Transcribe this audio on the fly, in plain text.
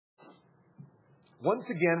Once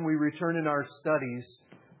again, we return in our studies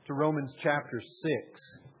to Romans chapter 6.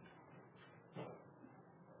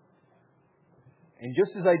 And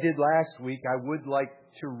just as I did last week, I would like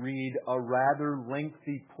to read a rather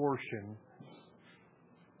lengthy portion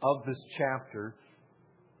of this chapter.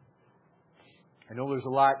 I know there's a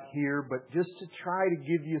lot here, but just to try to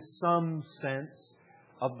give you some sense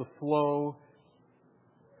of the flow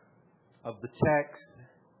of the text,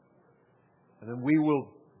 and then we will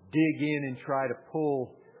dig in and try to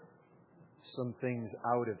pull some things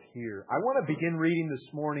out of here. I want to begin reading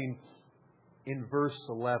this morning in verse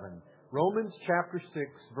 11. Romans chapter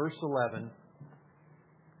 6, verse 11.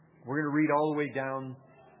 We're going to read all the way down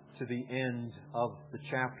to the end of the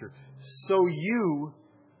chapter. So you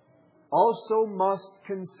also must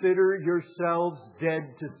consider yourselves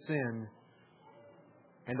dead to sin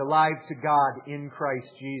and alive to God in Christ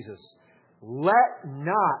Jesus. Let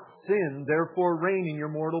not sin therefore reign in your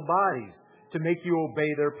mortal bodies to make you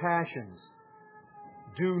obey their passions.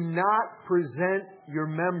 Do not present your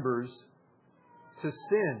members to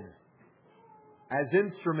sin as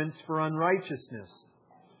instruments for unrighteousness,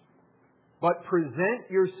 but present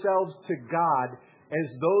yourselves to God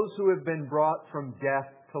as those who have been brought from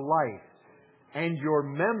death to life, and your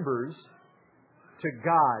members to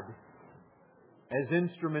God as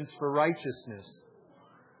instruments for righteousness.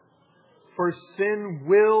 For sin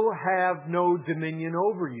will have no dominion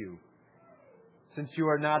over you, since you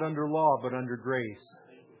are not under law but under grace.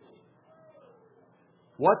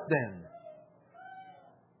 What then?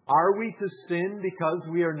 Are we to sin because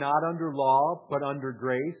we are not under law but under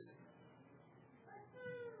grace?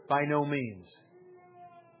 By no means.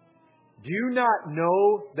 Do you not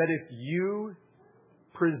know that if you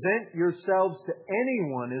present yourselves to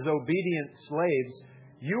anyone as obedient slaves,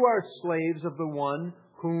 you are slaves of the one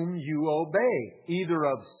whom you obey, either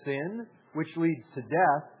of sin, which leads to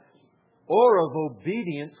death, or of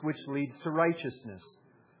obedience, which leads to righteousness?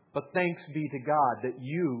 But thanks be to God that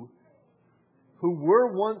you, who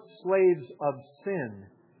were once slaves of sin,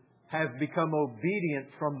 have become obedient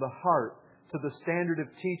from the heart to the standard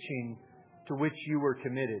of teaching to which you were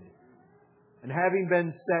committed. And having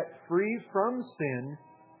been set free from sin,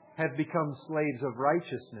 have become slaves of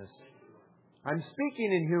righteousness. I'm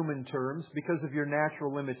speaking in human terms because of your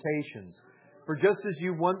natural limitations. For just as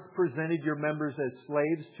you once presented your members as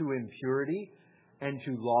slaves to impurity and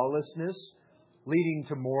to lawlessness, leading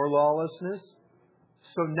to more lawlessness,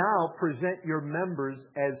 so now present your members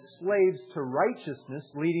as slaves to righteousness,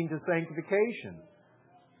 leading to sanctification.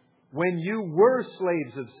 When you were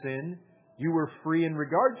slaves of sin, you were free in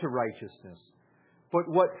regard to righteousness. But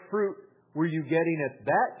what fruit were you getting at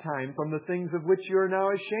that time from the things of which you are now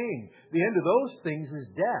ashamed? The end of those things is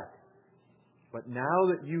death. But now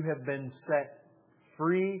that you have been set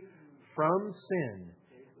free from sin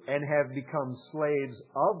and have become slaves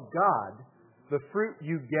of God, the fruit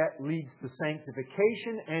you get leads to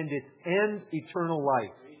sanctification and its end, eternal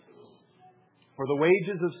life. For the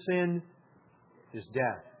wages of sin is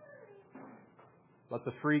death, but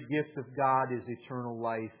the free gift of God is eternal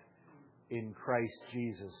life in Christ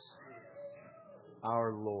Jesus,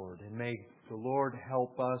 our Lord. And may the Lord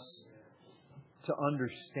help us to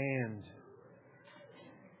understand,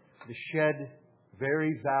 to shed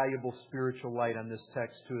very valuable spiritual light on this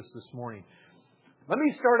text to us this morning. Let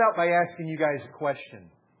me start out by asking you guys a question.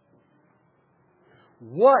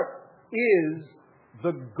 What is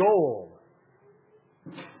the goal?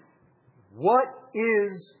 What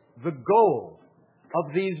is the goal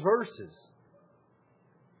of these verses?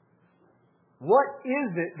 What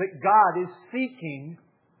is it that God is seeking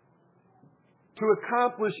to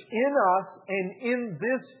accomplish in us and in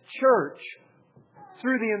this church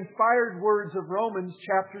through the inspired words of Romans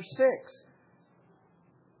chapter 6?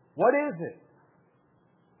 What is it?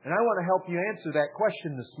 And I want to help you answer that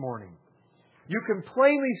question this morning. You can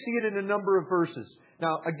plainly see it in a number of verses.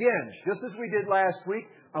 Now, again, just as we did last week,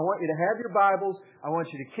 I want you to have your Bibles. I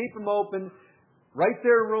want you to keep them open. Right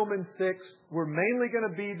there in Romans 6, we're mainly going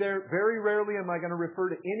to be there. Very rarely am I going to refer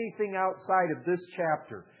to anything outside of this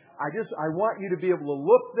chapter. I want you to be able to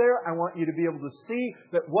look there. I want you to be able to see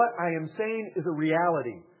that what I am saying is a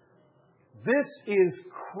reality. This is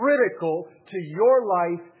critical to your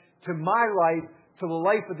life, to my life, to the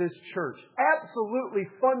life of this church. Absolutely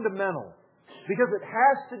fundamental. Because it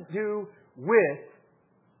has to do with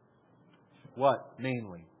what,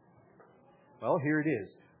 mainly? Well, here it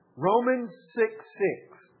is. Romans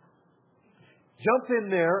 6:6. Jump in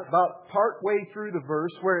there about partway through the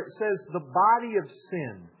verse where it says the body of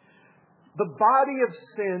sin. The body of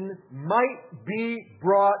sin might be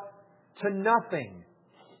brought to nothing,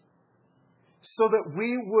 so that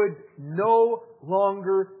we would no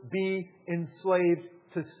longer be enslaved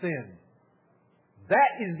to sin.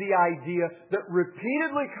 That is the idea that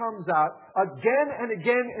repeatedly comes out again and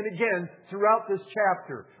again and again throughout this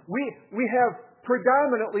chapter. We have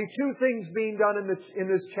predominantly two things being done in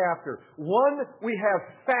this chapter. One, we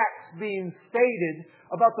have facts being stated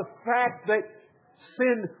about the fact that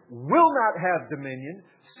sin will not have dominion.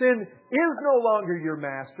 Sin is no longer your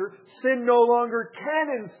master. Sin no longer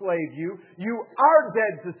can enslave you. You are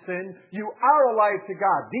dead to sin. You are alive to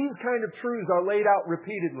God. These kind of truths are laid out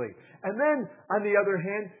repeatedly. And then, on the other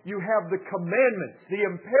hand, you have the commandments, the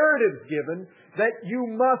imperatives given that you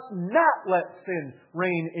must not let sin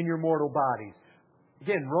reign in your mortal bodies.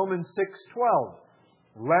 Again, Romans 6:12.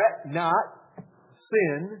 Let not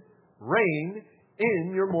sin reign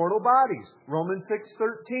in your mortal bodies. Romans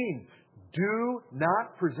 6:13. Do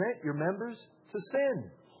not present your members to sin.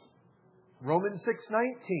 Romans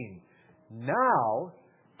 6:19. Now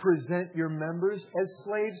present your members as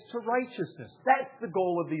slaves to righteousness. That's the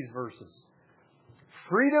goal of these verses.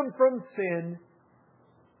 Freedom from sin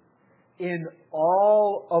in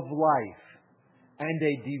all of life and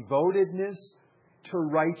a devotedness to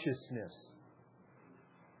righteousness.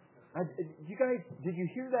 You guys, did you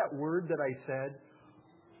hear that word that I said?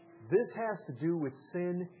 This has to do with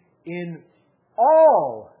sin in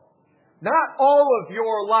all. Not all of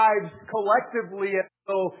your lives collectively.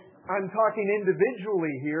 So I'm talking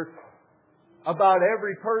individually here about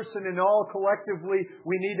every person and all collectively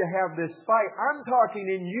we need to have this fight. I'm talking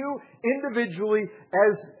in you individually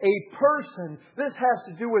as a person. This has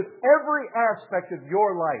to do with every aspect of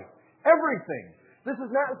your life. Everything. This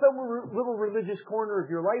is not some little religious corner of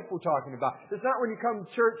your life we're talking about. It's not when you come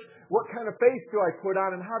to church, what kind of face do I put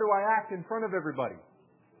on and how do I act in front of everybody?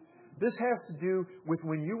 This has to do with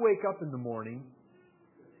when you wake up in the morning.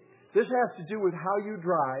 This has to do with how you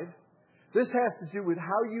drive. This has to do with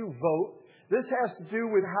how you vote. This has to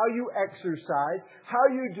do with how you exercise, how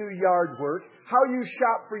you do yard work, how you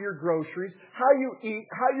shop for your groceries, how you eat,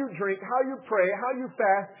 how you drink, how you pray, how you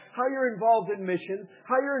fast, how you're involved in missions,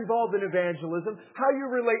 how you're involved in evangelism, how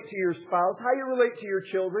you relate to your spouse, how you relate to your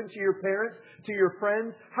children, to your parents, to your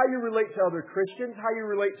friends, how you relate to other Christians, how you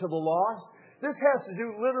relate to the lost. This has to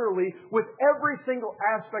do literally with every single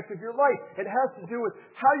aspect of your life. It has to do with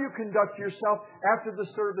how you conduct yourself after the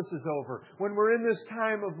service is over. When we're in this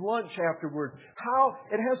time of lunch afterward.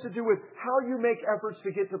 It has to do with how you make efforts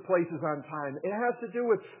to get to places on time. It has to do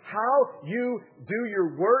with how you do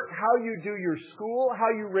your work, how you do your school, how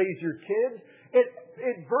you raise your kids.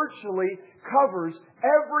 It virtually covers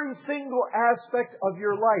every single aspect of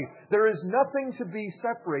your life. There is nothing to be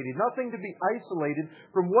separated, nothing to be isolated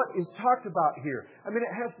from what is talked about here. I mean,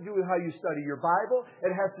 it has to do with how you study your Bible.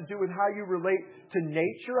 It has to do with how you relate to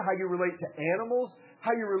nature, how you relate to animals,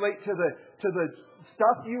 how you relate to the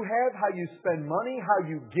stuff you have, how you spend money, how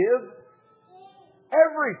you give.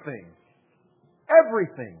 Everything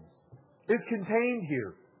is contained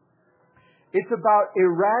here. It's about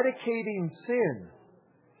eradicating sin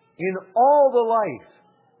in all the life.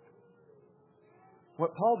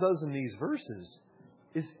 What Paul does in these verses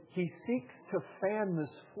is he seeks to fan this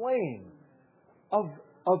flame of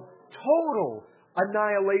total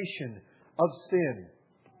annihilation of sin.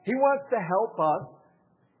 He wants to help us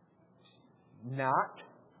not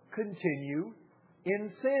continue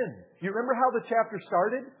in sin. You remember how the chapter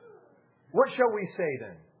started? What shall we say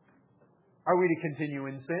then? Are we to continue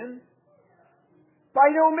in sin? By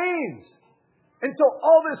no means. And so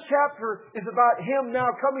all this chapter is about Him now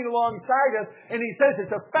coming alongside us, and He says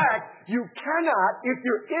it's a fact. You cannot, if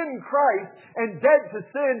you're in Christ and dead to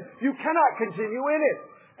sin, you cannot continue in it.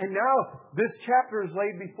 And now this chapter is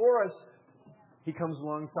laid before us. He comes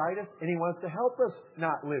alongside us, and He wants to help us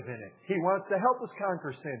not live in it. He wants to help us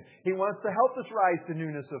conquer sin. He wants to help us rise to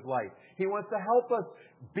newness of life. He wants to help us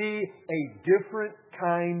be a different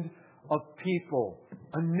kind of people,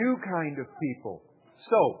 a new kind of people.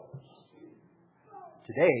 So,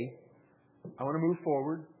 today, I want to move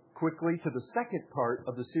forward quickly to the second part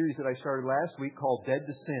of the series that I started last week called Dead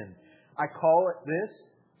to Sin. I call it this,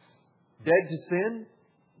 Dead to Sin,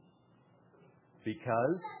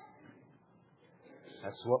 because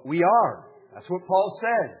that's what we are. That's what Paul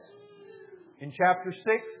says. In chapter 6,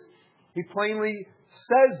 he plainly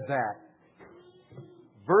says that.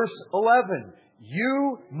 Verse 11,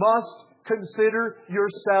 you must consider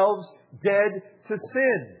yourselves dead to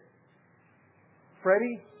sin.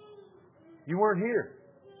 Freddie, you weren't here.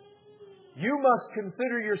 You must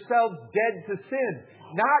consider yourselves dead to sin.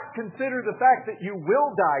 Not consider the fact that you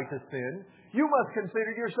will die to sin. You must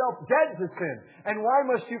consider yourself dead to sin. And why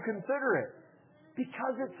must you consider it?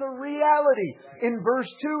 Because it's a reality. In verse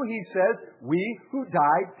 2 he says, we who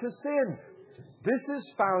died to sin. This is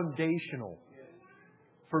foundational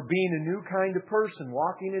for being a new kind of person,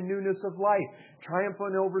 walking in newness of life,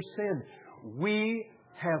 triumphing over sin. We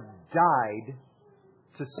have died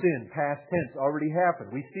to sin. Past tense already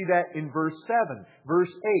happened. We see that in verse 7. Verse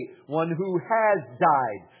 8, one who has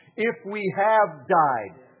died. If we have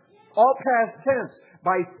died. All past tense.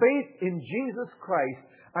 By faith in Jesus Christ,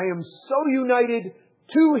 I am so united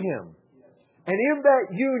to Him. And in that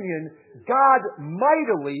union, God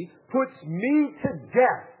mightily puts me to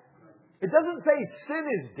death. It doesn't say sin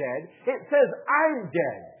is dead. It says I'm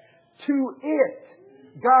dead to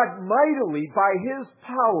it. God mightily, by His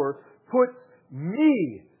power, puts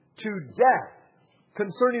me to death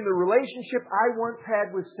concerning the relationship I once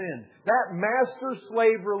had with sin. That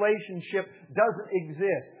master-slave relationship doesn't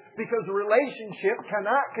exist because the relationship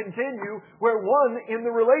cannot continue where one in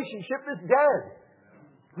the relationship is dead.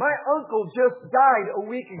 My uncle just died a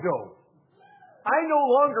week ago. I no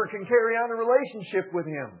longer can carry on a relationship with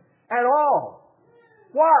him at all.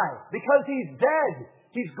 Why? Because he's dead.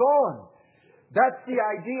 He's gone. That's the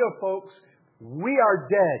idea, folks. We are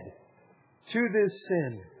dead to this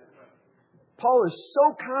sin. Paul is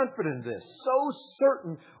so confident in this, so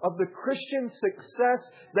certain of the Christian success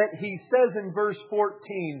that he says in verse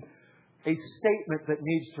 14, a statement that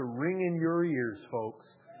needs to ring in your ears, folks.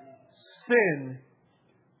 Sin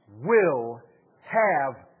will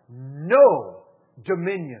have no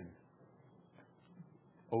dominion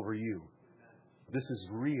over you. This is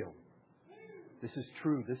real. This is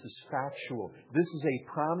true. This is factual. This is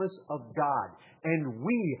a promise of God. And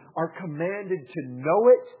we are commanded to know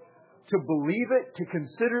it, to believe it, to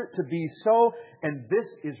consider it to be so. And this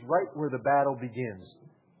is right where the battle begins.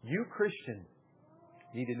 You, Christian,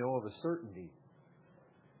 need to know of a certainty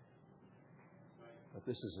that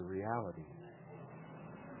this is a reality.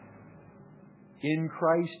 In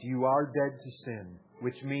Christ, you are dead to sin,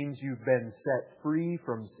 which means you've been set free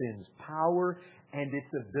from sin's power and its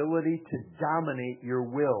ability to dominate your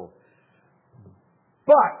will.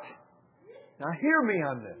 But, now hear me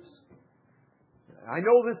on this. I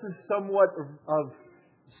know this is somewhat of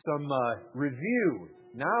some review.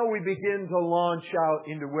 Now we begin to launch out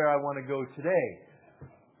into where I want to go today.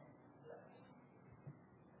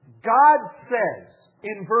 God says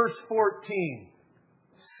in verse 14,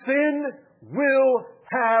 sin will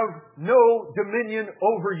have no dominion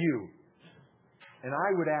over you. And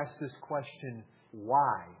I would ask this question,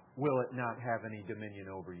 why will it not have any dominion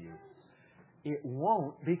over you? It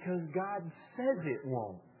won't because God says it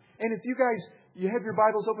won't. And if you guys, you have your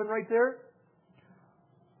Bibles open right there?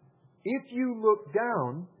 If you look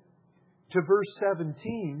down to verse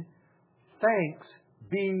 17, thanks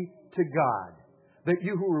be to God that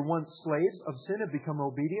you who were once slaves of sin have become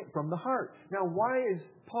obedient from the heart. Now, why is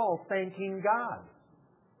Paul thanking God?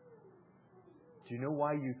 Do you know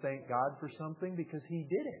why you thank God for something? Because He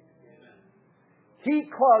did it. He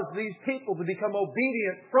caused these people to become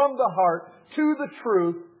obedient from the heart to the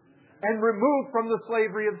truth and removed from the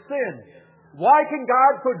slavery of sin. Why can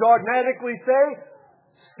God so dogmatically say,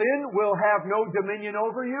 sin will have no dominion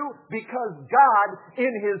over you? Because God,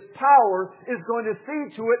 in His power, is going to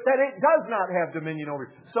see to it that it does not have dominion over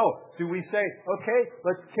you. So, do we say, okay,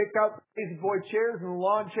 let's kick out the lazy boy chairs and the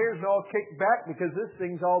lawn chairs and all kick back because this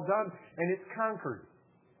thing's all done and it's conquered?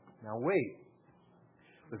 Now wait.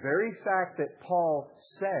 The very fact that Paul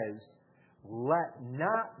says, let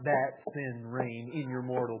not that sin reign in your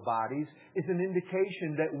mortal bodies, is an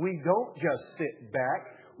indication that we don't just sit back.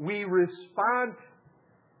 We respond.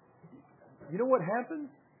 You know what happens?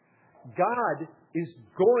 God is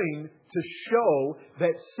going to show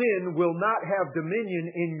that sin will not have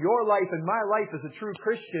dominion in your life and my life as a true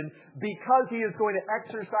Christian because He is going to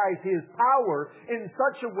exercise His power in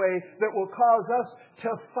such a way that will cause us to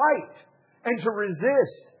fight and to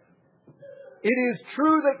resist. It is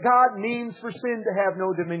true that God means for sin to have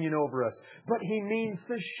no dominion over us, but He means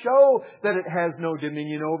to show that it has no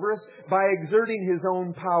dominion over us by exerting His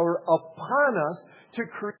own power upon us to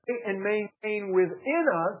create and maintain within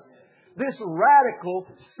us this radical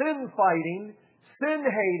sin-fighting,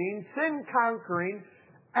 sin-hating, sin-conquering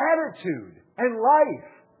attitude and life.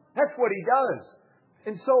 That's what He does.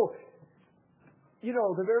 And so,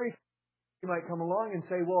 the very you might come along and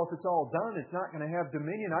say, well, if it's all done, it's not going to have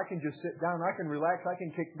dominion. I can just sit down. I can relax. I can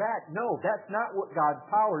kick back. No, that's not what God's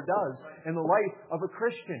power does in the life of a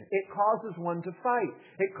Christian. It causes one to fight.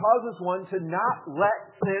 It causes one to not let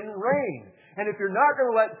sin reign. And if you're not going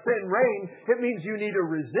to let sin reign, it means you need to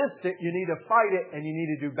resist it, you need to fight it, and you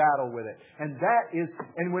need to do battle with it.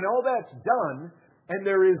 And when all that's done, and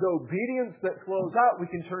there is obedience that flows out, we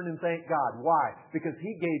can turn and thank God. Why? Because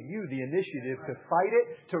He gave you the initiative to fight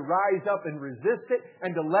it, to rise up and resist it,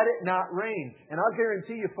 and to let it not reign. And I'll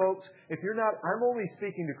guarantee you, folks, if you're not, I'm only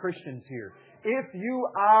speaking to Christians here. If you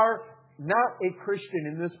are not a Christian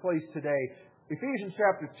in this place today, Ephesians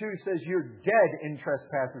chapter 2 says you're dead in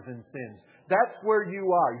trespasses and sins. That's where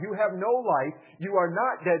you are. You have no life. You are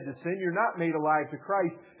not dead to sin. You're not made alive to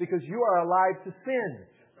Christ because you are alive to sin.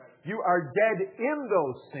 You are dead in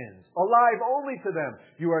those sins, alive only to them.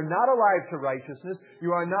 You are not alive to righteousness.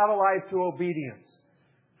 You are not alive to obedience.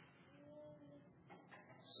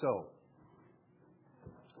 So,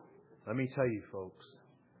 let me tell you, folks,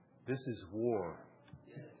 this is war.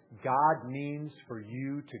 God means for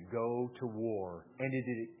you to go to war. And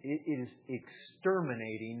it is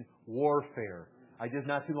exterminating warfare.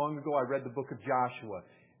 Not too long ago, I read the book of Joshua.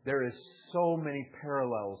 There is so many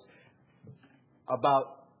parallels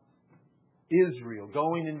about Israel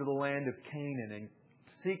going into the land of Canaan and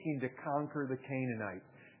seeking to conquer the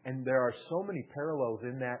Canaanites. And there are so many parallels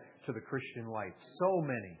in that to the Christian life. So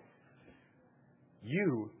many.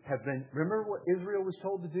 You have been... Remember what Israel was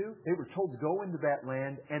told to do? They were told to go into that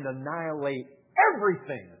land and annihilate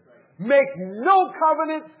everything. Make no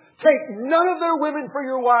covenants. Take none of their women for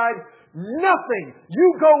your wives. Nothing.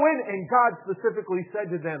 You go in, and God specifically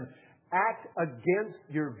said to them, act against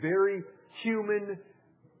your very human,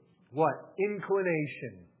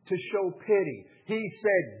 inclination to show pity. He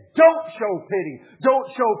said, don't show pity. Don't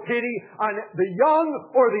show pity on the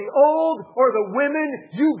young or the old or the women.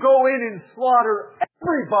 You go in and slaughter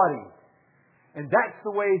everybody. And that's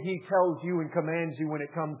the way He tells you and commands you when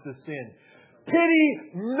it comes to sin.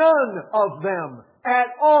 Pity none of them at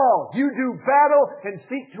all. You do battle and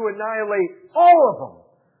seek to annihilate all of them.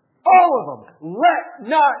 All of them. Let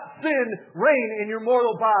not sin reign in your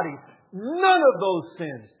mortal body. None of those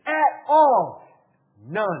sins at all.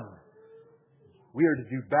 None. We are to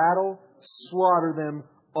do battle, slaughter them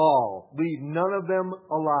all. Leave none of them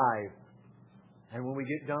alive. And when we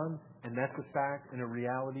get done, and that's a fact and a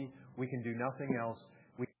reality, we can do nothing else.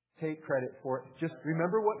 We take credit for it. Just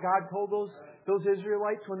remember what God told those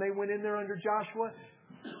Israelites when they went in there under Joshua?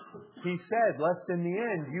 He said, lest in the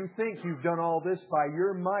end you think you've done all this by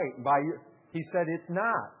your might. He said, it's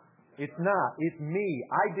not. It's not. It's me.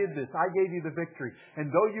 I did this. I gave you the victory. And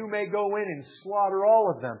though you may go in and slaughter all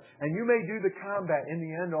of them, and you may do the combat, in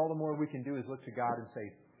the end, all the more we can do is look to God and say,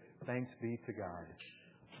 thanks be to God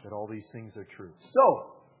that all these things are true.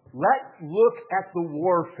 So, let's look at the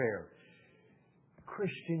warfare.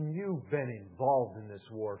 Christian, you've been involved in this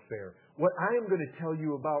warfare. What I am going to tell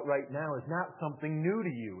you about right now is not something new to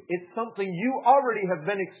you. It's something you already have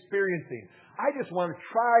been experiencing. I just want to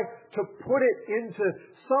try to put it into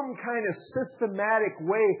some kind of systematic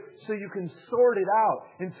way so you can sort it out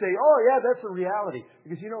and say, oh yeah, that's a reality.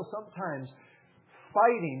 Because sometimes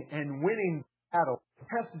fighting and winning battle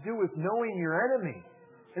has to do with knowing your enemy.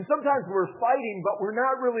 And sometimes we're fighting, but we're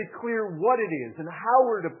not really clear what it is and how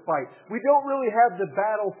we're to fight. We don't really have the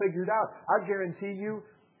battle figured out. I guarantee you,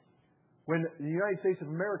 when the United States of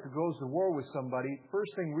America goes to war with somebody,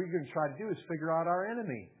 first thing we're going to try to do is figure out our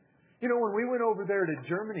enemy. When we went over there to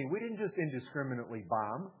Germany, we didn't just indiscriminately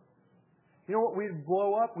bomb. You know what we'd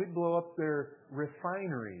blow up? We'd blow up their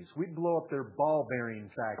refineries. We'd blow up their ball bearing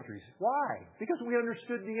factories. Why? Because we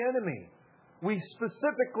understood the enemy. We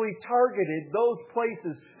specifically targeted those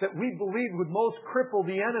places that we believed would most cripple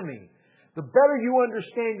the enemy. The better you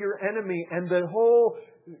understand your enemy and the whole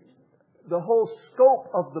scope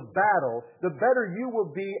of the battle, the better you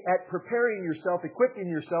will be at preparing yourself, equipping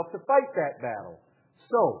yourself to fight that battle.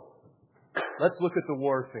 So, let's look at the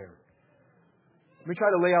warfare. Let me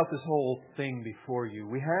try to lay out this whole thing before you.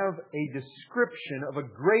 We have a description of a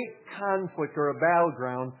great conflict or a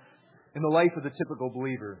battleground in the life of the typical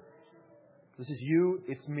believer. This is you,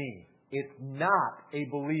 it's me. It's not a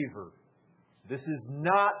believer. This is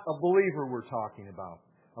not a believer we're talking about.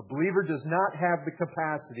 A believer does not have the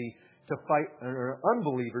capacity to fight, or an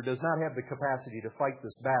unbeliever does not have the capacity to fight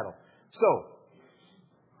this battle. So,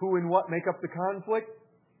 who and what make up the conflict?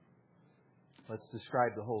 Let's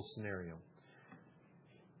describe the whole scenario.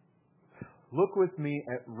 Look with me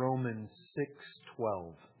at Romans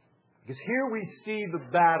 6:12. Because here we see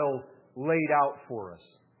the battle laid out for us.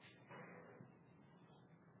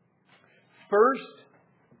 First,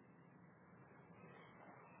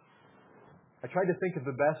 I tried to think of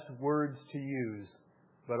the best words to use,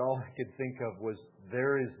 but all I could think of was,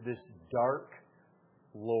 there is this dark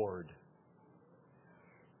Lord.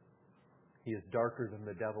 He is darker than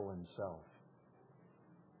the devil himself.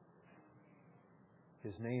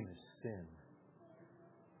 His name is sin.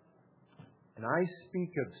 And I speak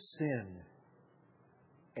of sin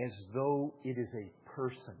as though it is a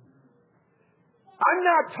person. I'm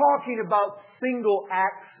not talking about single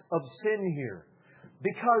acts of sin here,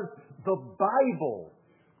 because the Bible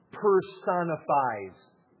personifies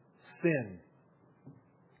sin.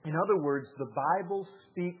 In other words, the Bible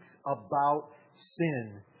speaks about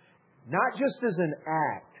sin not just as an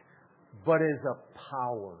act, but as a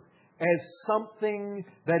power, as something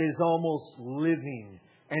that is almost living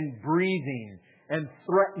and breathing and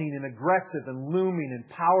threatening and aggressive and looming and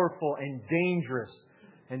powerful and dangerous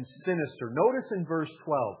and sinister. Notice in verse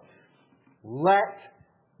 12, let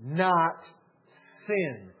not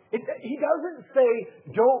sin. He doesn't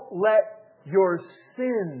say, don't let your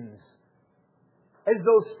sins, as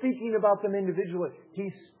though speaking about them individually.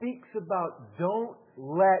 He speaks about don't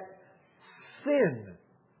let sin.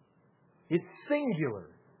 It's singular.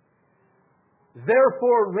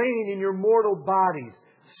 Therefore reign in your mortal bodies.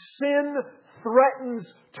 Sin threatens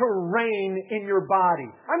to reign in your body.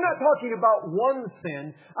 I'm not talking about one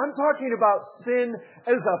sin. I'm talking about sin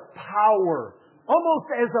as a power, almost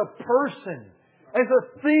as a person, as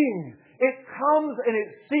a thing. It comes and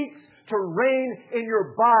it seeks to reign in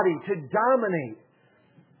your body, to dominate.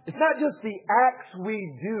 It's not just the acts we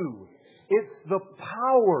do. It's the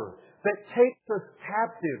power that takes us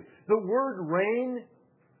captive. The word reign,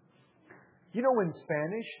 you know, in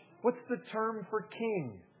Spanish, what's the term for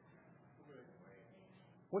king?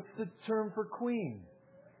 What's the term for queen?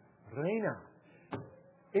 Reina.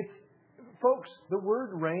 Folks, the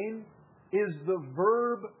word reign is the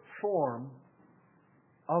verb form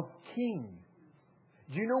of king.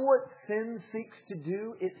 Do you know what sin seeks to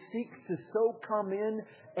do? It seeks to so come in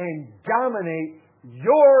and dominate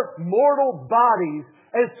your mortal bodies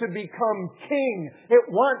as to become king. It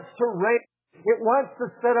wants to reign. It wants to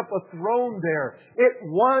set up a throne there. It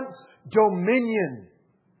wants dominion.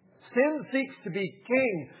 Sin seeks to be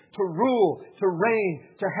king, to rule, to reign,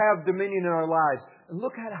 to have dominion in our lives. And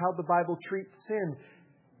look at how the Bible treats sin.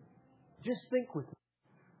 Just think with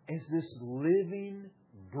me as this living,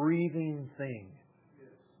 breathing thing.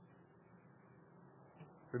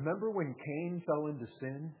 Remember when Cain fell into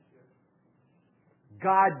sin?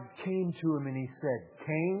 God came to him and He said,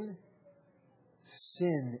 Cain,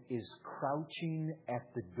 sin is crouching at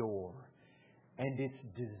the door, and its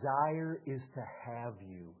desire is to have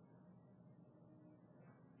you.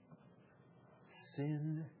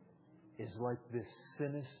 Sin is like this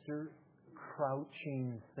sinister,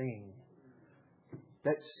 crouching thing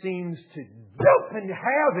that seems to jump and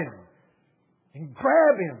have him and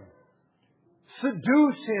grab him,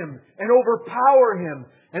 seduce him and overpower him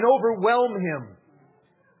and overwhelm him.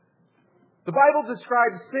 The Bible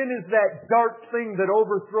describes sin as that dark thing that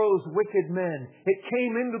overthrows wicked men. It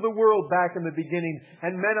came into the world back in the beginning,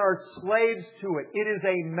 and men are slaves to it. It is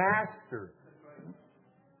a master.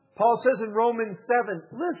 Paul says in Romans 7,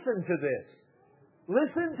 listen to this.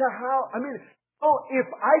 Listen to how, if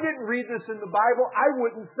I didn't read this in the Bible, I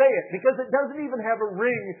wouldn't say it, because it doesn't even have a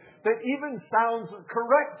ring that even sounds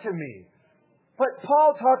correct to me. But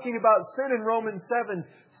Paul, talking about sin in Romans 7,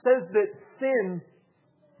 says that sin,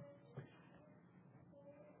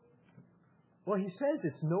 he says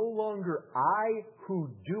it's no longer I who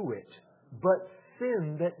do it, but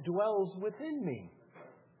sin that dwells within me.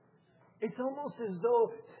 It's almost as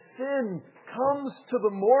though sin comes to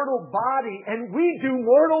the mortal body and we do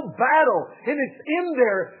mortal battle, and it's in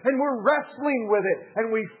there and we're wrestling with it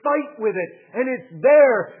and we fight with it, and it's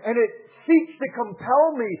there and it seeks to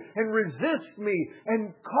compel me and resist me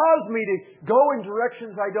and cause me to go in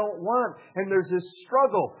directions I don't want, and there's this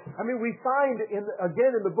struggle. We find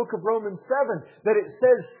again in the book of Romans 7 that it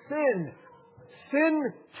says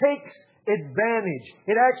sin takes advantage.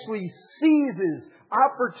 It actually seizes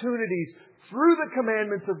opportunities through the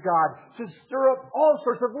commandments of God to stir up all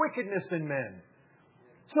sorts of wickedness in men.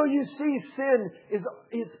 So you see, sin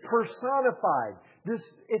is personified.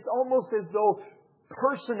 It's almost as though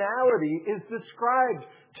personality is described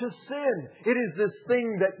to sin. It is this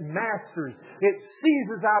thing that masters. It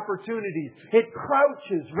seizes opportunities. It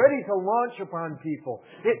crouches, ready to launch upon people.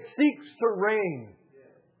 It seeks to reign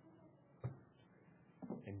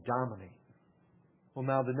and dominate. Well,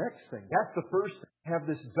 now the next thing. That's the first thing. Have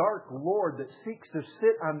this dark Lord that seeks to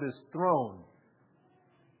sit on this throne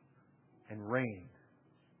and reign.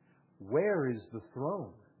 Where is the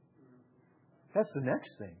throne? That's the next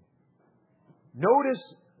thing. Notice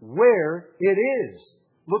where it is.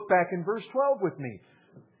 Look back in verse 12 with me.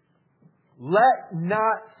 Let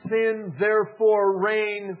not sin therefore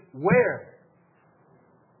reign where?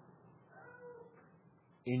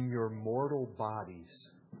 In your mortal bodies.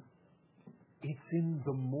 It's in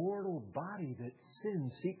the mortal body that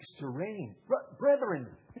sin seeks to reign. Brethren,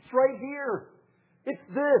 it's right here. It's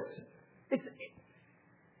this.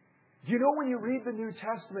 You know, when you read the New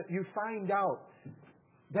Testament, you find out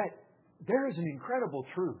that there is an incredible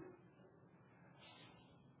truth.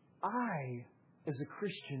 I, as a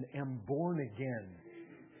Christian, am born again,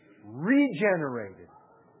 regenerated.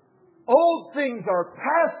 Old things are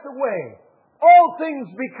passed away. All things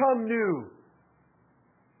become new.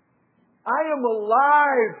 I am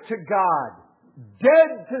alive to God,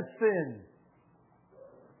 dead to sin.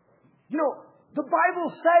 You know, the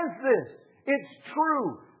Bible says this. It's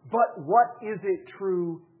true. But what is it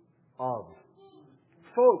true of?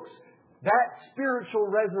 Folks, that spiritual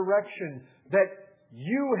resurrection that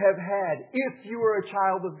you have had, if you are a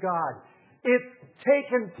child of God, it's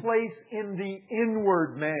taken place in the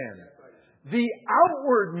inward man. The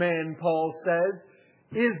outward man, Paul says,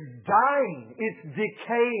 is dying. It's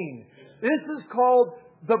decaying. This is called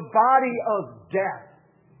the body of death.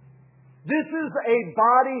 This is a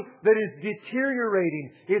body that is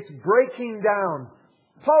deteriorating. It's breaking down.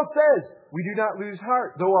 Paul says, we do not lose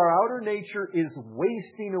heart. Though our outer nature is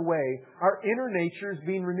wasting away, our inner nature is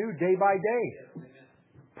being renewed day by day.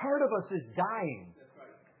 Part of us is dying.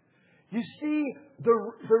 You see, the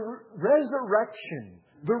resurrection,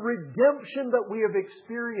 the redemption that we have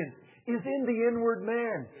experienced is in the inward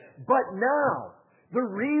man. But now, the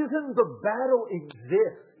reason the battle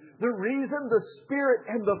exists, the reason the spirit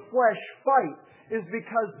and the flesh fight, is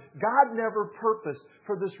because God never purposed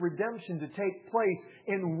for this redemption to take place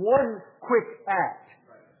in one quick act.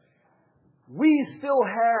 We still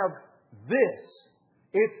have this.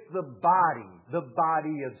 It's the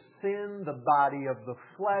body of sin, the body of the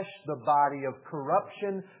flesh, the body of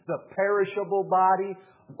corruption, the perishable body.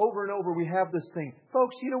 Over and over we have this thing.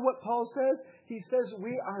 Folks, you know what Paul says? He says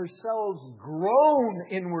we ourselves groan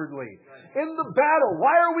inwardly. In the battle,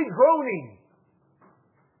 why are we groaning?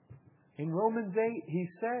 In Romans 8, he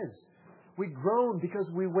says, we groan because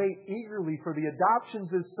we wait eagerly for the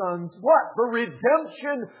adoptions as sons. What? The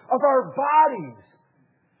redemption of our bodies.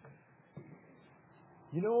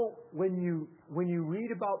 You know, when you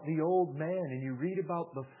read about the old man and you read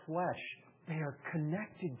about the flesh, they are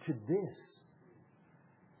connected to this.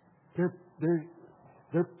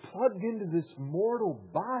 They're plugged into this mortal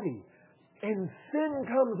body. And sin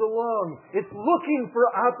comes along. It's looking for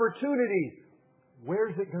opportunity.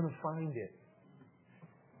 Where's it going to find it?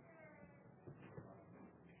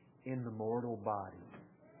 In the mortal body.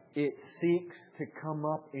 It seeks to come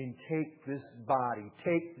up and take this body,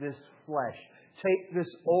 take this flesh, take this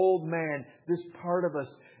old man, this part of us,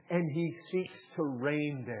 and he seeks to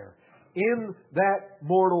reign there. In that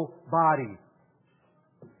mortal body.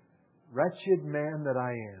 Wretched man that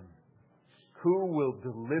I am, who will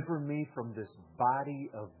deliver me from this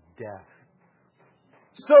body of death?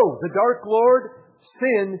 So, the dark lord,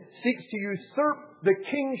 sin, seeks to usurp the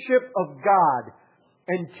kingship of God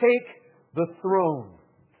and take the throne.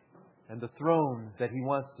 And the throne that he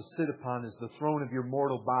wants to sit upon is the throne of your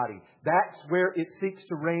mortal body. That's where it seeks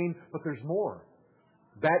to reign, but there's more.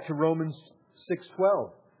 Back to Romans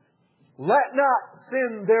 6:12. Let not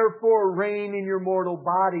sin therefore reign in your mortal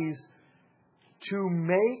bodies to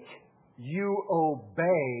make you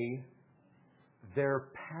obey their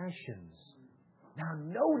passions. Now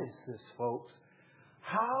notice this, folks.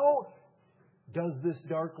 How does this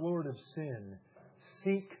dark lord of sin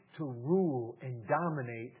seek to rule and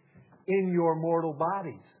dominate in your mortal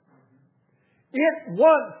bodies? It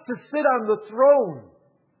wants to sit on the throne.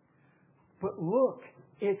 But look,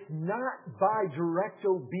 it's not by direct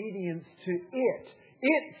obedience to it.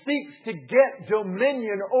 It seeks to get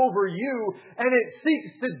dominion over you, and it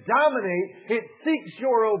seeks to dominate. It seeks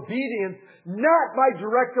your obedience, not by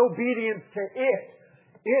direct obedience to it.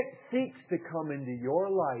 It seeks to come into your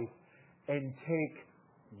life and take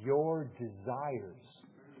your desires,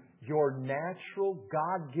 your natural,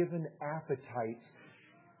 God-given appetites,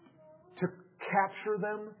 to capture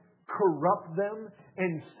them, corrupt them,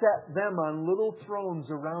 and set them on little thrones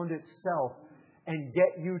around itself and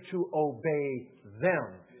get you to obey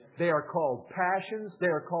them. They are called passions. They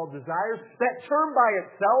are called desires. That term by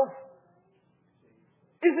itself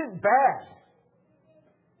isn't bad.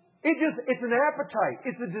 It's an appetite.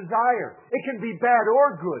 It's a desire. It can be bad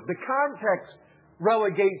or good. The context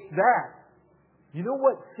relegates that. You know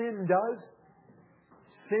what sin does?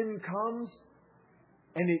 Sin comes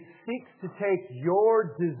and it seeks to take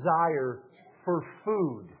your desire for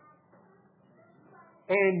food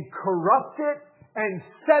and corrupt it and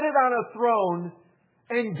set it on a throne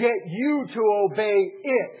and get you to obey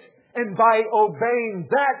it. And by obeying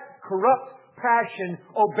that corrupt passion,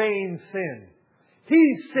 obeying sin.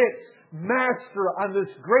 He sits master on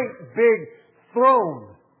this great big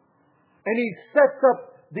throne. And he sets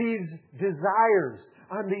up these desires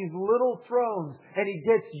on these little thrones, and He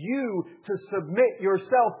gets you to submit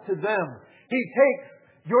yourself to them. He takes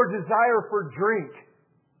your desire for drink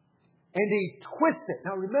and He twists it.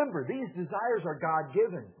 Now remember, these desires are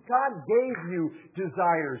God-given. God gave you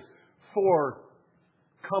desires for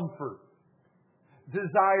comfort,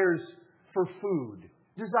 desires for food,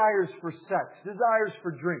 desires for sex, desires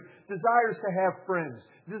for drink, desires to have friends,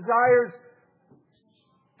 desires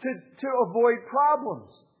to avoid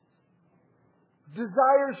problems,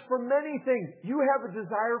 desires for many things. You have a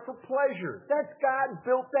desire for pleasure. That's God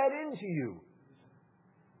built that into you.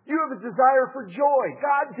 You have a desire for joy.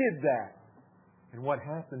 God did that. And what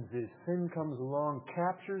happens is sin comes along,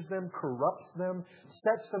 captures them, corrupts them,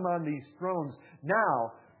 sets them on these thrones.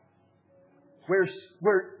 Now, where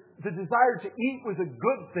the desire to eat was a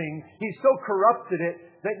good thing, He's so corrupted it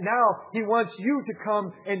that now He wants you to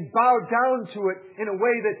come and bow down to it in a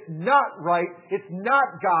way that's not right, it's not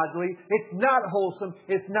godly, it's not wholesome,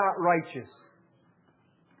 it's not righteous.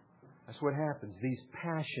 That's what happens. These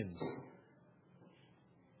passions.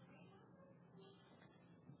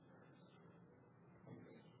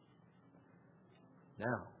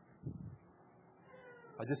 Now,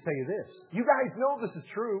 I'll just tell you this. You guys know this is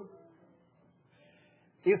true.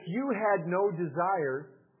 If you had no desire,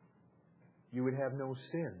 you would have no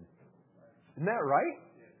sin. Isn't that right?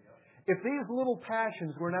 If these little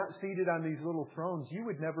passions were not seated on these little thrones, sin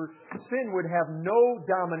would have no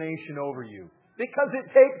domination over you. Because it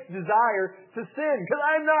takes desire to sin. Because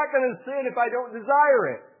I'm not going to sin if I don't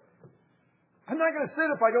desire it. I'm not going to sin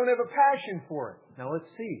if I don't have a passion for it. Now let's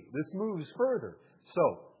see. This moves further.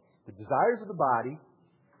 So, the desires of the body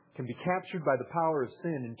can be captured by the power of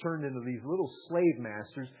sin and turned into these little slave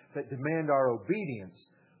masters that demand our obedience.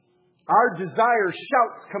 Our desire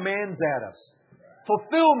shouts commands at us.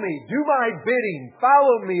 Fulfill me, do my bidding,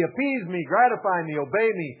 follow me, appease me, gratify me, obey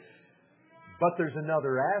me. But there's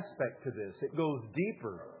another aspect to this. It goes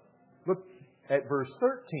deeper. Look at verse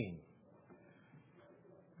 13.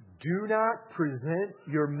 Do not present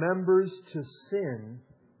your members to sin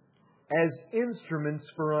as instruments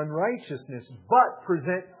for unrighteousness, but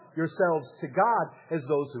present yourselves to God as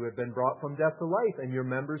those who have been brought from death to life, and your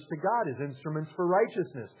members to God as instruments for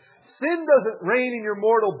righteousness. Sin doesn't reign in your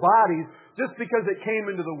mortal bodies just because it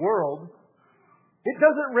came into the world. It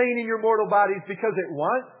doesn't reign in your mortal bodies because it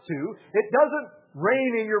wants to. It doesn't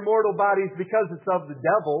reign in your mortal bodies because it's of the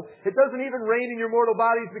devil. It doesn't even reign in your mortal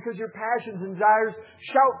bodies because your passions and desires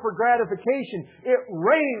shout for gratification. It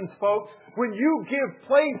reigns, folks, when you give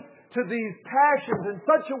place to these passions in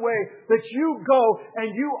such a way that you go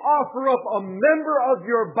and you offer up a member of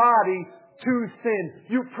your body to sin.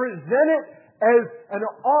 You present it as an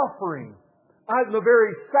offering on the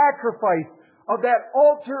very sacrifice of that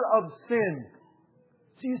altar of sin.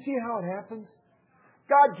 So you see how it happens?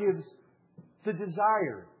 God gives the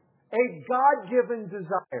desire, a God-given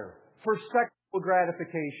desire for sexual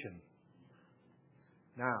gratification.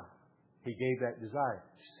 Now, He gave that desire.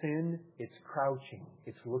 Sin, it's crouching.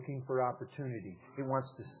 It's looking for opportunity. It wants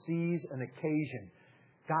to seize an occasion.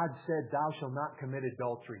 God said, thou shalt not commit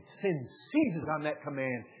adultery. Sin seizes on that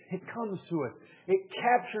command. It comes to it. It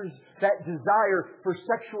captures that desire for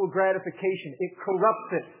sexual gratification. It corrupts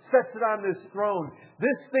it, sets it on this throne.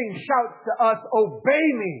 This thing shouts to us, obey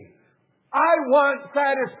me. I want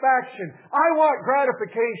satisfaction. I want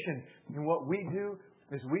gratification. And what we do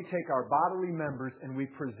is we take our bodily members and we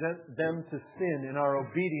present them to sin in our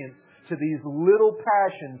obedience to these little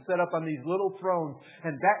passions set up on these little thrones.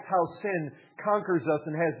 And that's how sin conquers us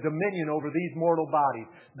and has dominion over these mortal bodies.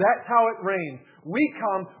 That's how it reigns. We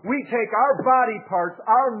come, we take our body parts,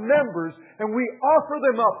 our members, and we offer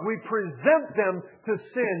them up. We present them to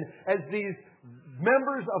sin as these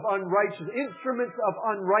members of unrighteousness, instruments of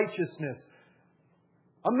unrighteousness.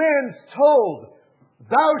 A man's told,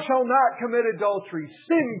 thou shalt not commit adultery.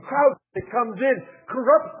 Sin crouches, it comes in,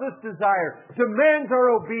 corrupts this desire, demands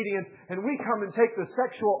our obedience, and we come and take the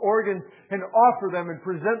sexual organs and offer them and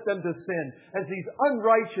present them to sin as these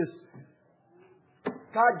unrighteous.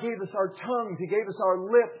 God gave us our tongues. He gave us our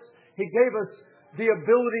lips. He gave us the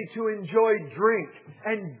ability to enjoy drink.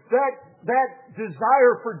 And that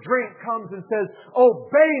desire for drink comes and says,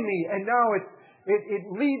 obey me. And now it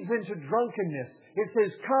leads into drunkenness. It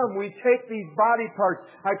says, come, we take these body parts.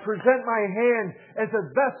 I present my hand as a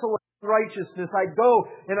vessel of righteousness. I go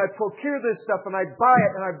and I procure this stuff and I buy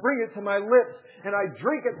it and I bring it to my lips and I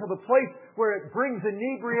drink it to the place where it brings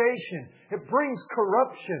inebriation. It brings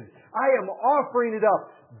corruption. I am offering it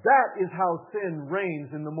up. That is how sin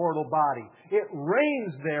reigns in the mortal body. It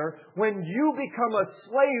reigns there when you become a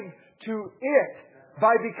slave to it.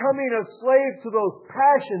 by becoming a slave to those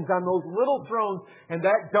passions on those little thrones, and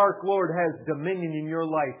that dark lord has dominion in your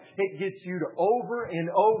life. It gets you to over and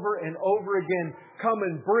over and over again come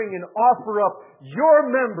and bring and offer up your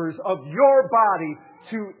members of your body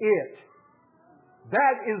to it.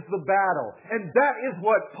 That is the battle. And that is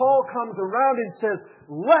what Paul comes around and says,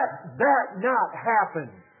 let that not happen.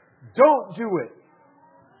 Don't do it.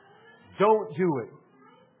 Don't do it.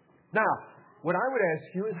 Now, what I would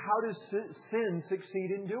ask you is, how does sin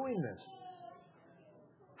succeed in doing this?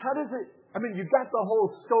 How does it... I mean, you've got the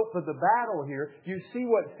whole scope of the battle here. You see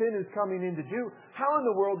what sin is coming in to do. How in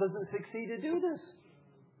the world does it succeed to do this?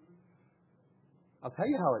 I'll tell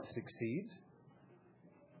you how it succeeds.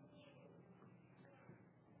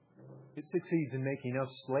 It succeeds in making us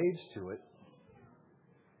slaves to it.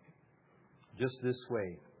 Just this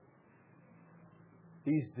way.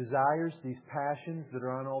 These desires, these passions that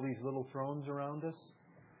are on all these little thrones around us,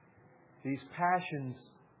 these passions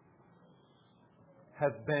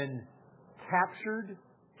have been captured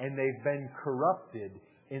and they've been corrupted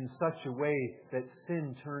in such a way that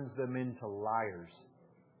sin turns them into liars.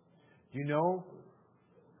 You know,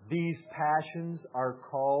 these passions are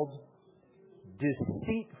called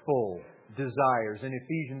deceitful desires in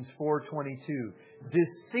Ephesians 4:22.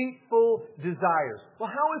 Deceitful desires. Well,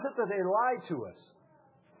 how is it that they lie to us?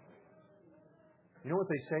 You know what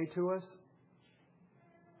they say to us?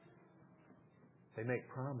 They make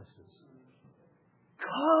promises.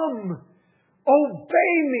 Come,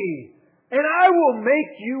 obey me, and I will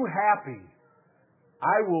make you happy.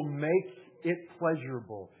 I will make it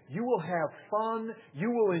pleasurable. You will have fun.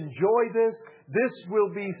 You will enjoy this. This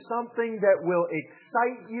will be something that will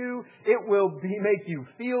excite you. It will make you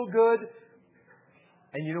feel good.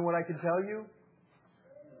 And you know what I can tell you?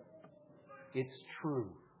 It's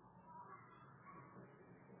true.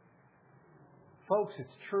 Folks,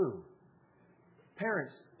 it's true.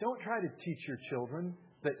 Parents, don't try to teach your children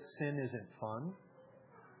that sin isn't fun,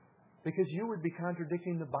 because you would be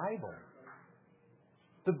contradicting the Bible.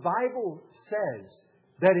 The Bible says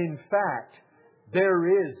that in fact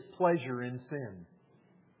there is pleasure in sin.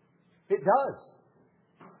 It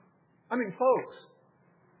does. I mean, folks,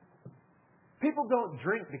 people don't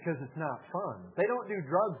drink because it's not fun. They don't do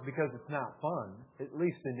drugs because it's not fun, at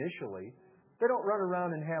least initially. They don't run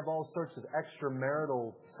around and have all sorts of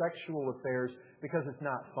extramarital sexual affairs because it's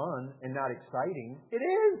not fun and not exciting. It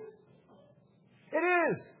is. It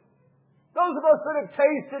is. Those of us that have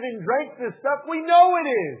tasted and drank this stuff, we know it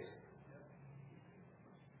is.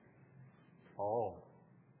 Oh.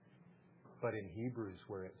 But in Hebrews,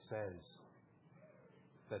 where it says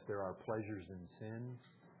that there are pleasures in sin,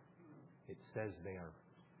 it says they are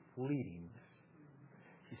fleeting.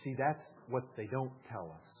 You see, that's what they don't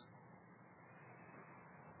tell us.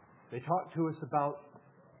 They talk to us about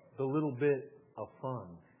the little bit of fun,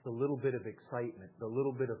 the little bit of excitement, the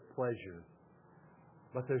little bit of pleasure.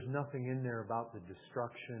 But there's nothing in there about the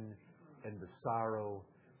destruction and the sorrow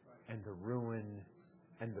and the ruin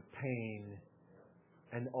and the pain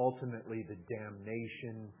and ultimately the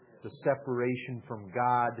damnation, the separation from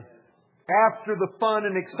God. After the fun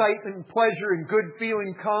and excitement and pleasure and good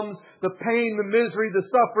feeling comes the pain, the misery, the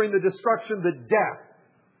suffering, the destruction, the death.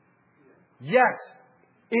 Yes,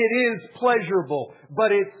 it is pleasurable,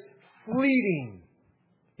 but it's fleeting.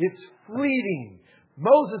 It's fleeting.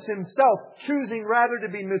 Moses himself choosing rather to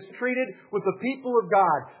be mistreated with the people of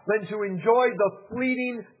God than to enjoy the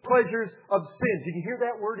fleeting pleasures of sin. Did you hear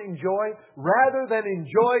that word, enjoy? Rather than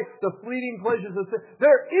enjoy the fleeting pleasures of sin.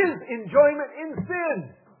 There is enjoyment in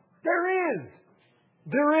sin. There is.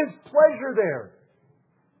 There is pleasure there.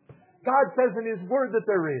 God says in His Word that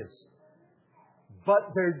there is.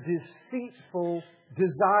 But they're deceitful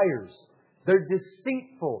desires. They're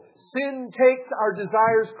deceitful. Sin takes our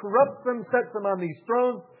desires, corrupts them, sets them on these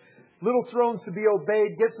thrones, little thrones to be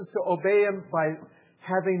obeyed, gets us to obey Him by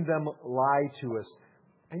having them lie to us.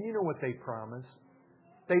 And you know what they promise?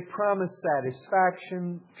 They promise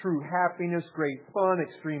satisfaction, true happiness, great fun,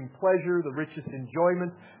 extreme pleasure, the richest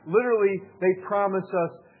enjoyments. Literally, they promise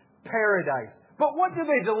us paradise. But what do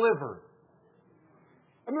they deliver?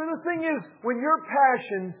 I mean, the thing is, when your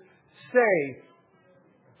passions say,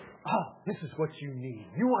 oh, this is what you need.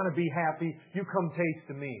 You want to be happy? You come taste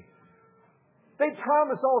of me. They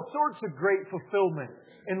promise all sorts of great fulfillment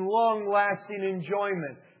and long-lasting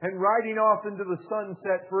enjoyment and riding off into the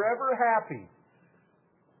sunset forever happy.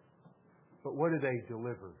 But what do they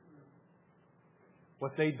deliver?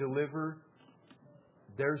 What they deliver,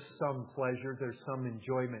 there's some pleasure, there's some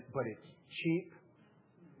enjoyment, but it's cheap,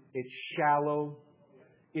 it's shallow,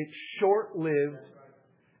 it's short-lived.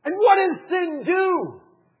 And what does sin do?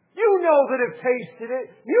 You know that have tasted it.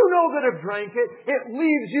 You know that have drank it. It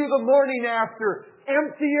leaves you the morning after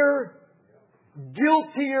emptier,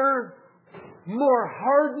 guiltier, more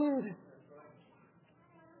hardened,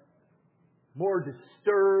 more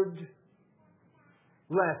disturbed,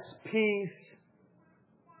 less peace,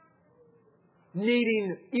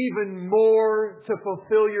 needing even more to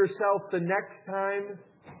fulfill yourself the next time.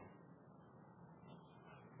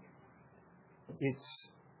 It's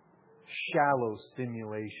shallow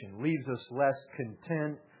stimulation. Leaves us less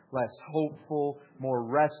content, less hopeful, more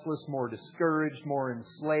restless, more discouraged, more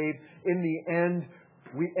enslaved. In the end,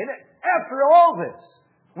 after all this,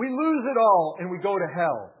 we lose it all and we go to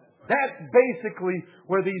hell. That's basically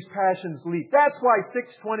where these passions lead. That's why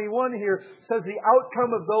 6:21 here says the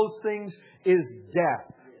outcome of those things is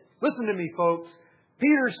death. Listen to me, folks.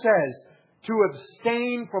 Peter says to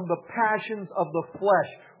abstain from the passions of the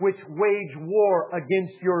flesh, which wage war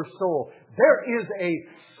against your soul. There is a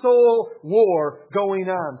soul war going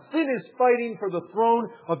on. Sin is fighting for the throne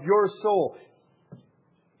of your soul.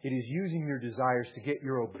 It is using your desires to get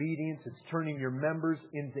your obedience. It's turning your members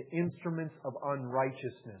into instruments of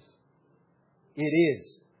unrighteousness. It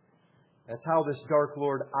is. That's how this dark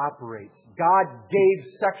lord operates. God gave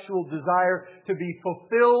sexual desire to be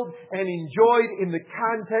fulfilled and enjoyed in the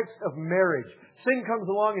context of marriage. Sin comes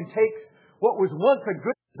along and takes what was once a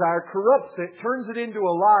good desire, corrupts it, turns it into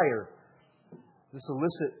a liar. This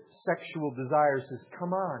illicit sexual desire says,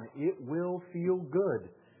 come on, it will feel good.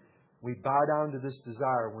 We bow down to this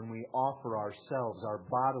desire when we offer ourselves, our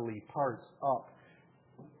bodily parts up,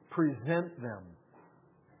 present them.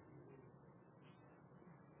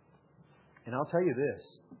 And I'll tell you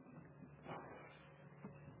this.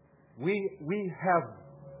 We have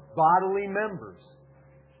bodily members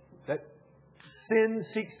that sin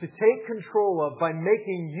seeks to take control of by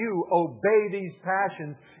making you obey these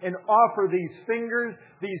passions and offer these fingers,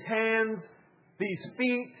 these hands, these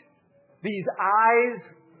feet, these eyes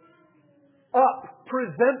up,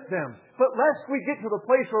 present them. But lest we get to the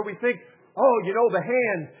place where we think, oh, the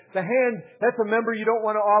hand, that's a member you don't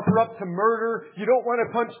want to offer up to murder. You don't want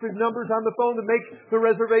to punch the numbers on the phone to make the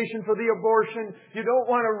reservation for the abortion. You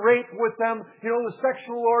don't want to rape with them. The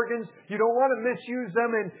sexual organs. You don't want to misuse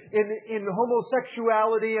them in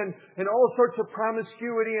homosexuality and all sorts of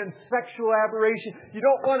promiscuity and sexual aberration. You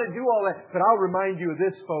don't want to do all that. But I'll remind you of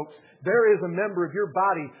this, folks. There is a member of your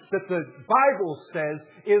body that the Bible says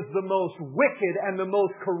is the most wicked and the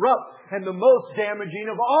most corrupt and the most damaging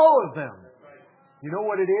of all of them. You know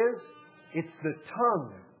what it is? It's the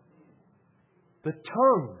tongue. The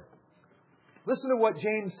tongue. Listen to what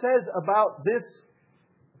James says about this.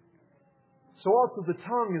 So also the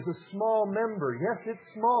tongue is a small member. Yes,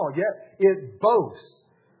 it's small, yet it boasts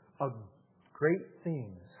of great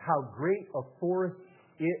things. How great a forest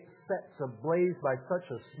it sets ablaze by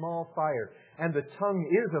such a small fire. And the tongue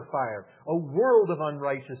is a fire, a world of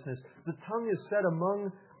unrighteousness. The tongue is set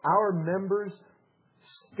among our members,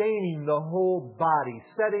 staining the whole body,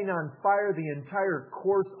 setting on fire the entire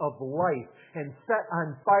course of life, and set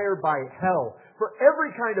on fire by hell. For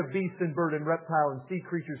every kind of beast and bird and reptile and sea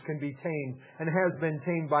creatures can be tamed, and has been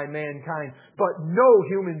tamed by mankind. But no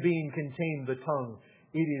human being can tame the tongue.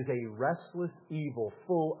 It is a restless evil,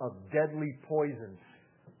 full of deadly poison.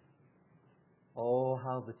 Oh,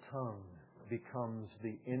 how the tongue becomes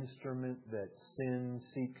the instrument that sin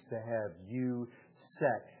seeks to have you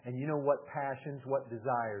set. And you know what passions, what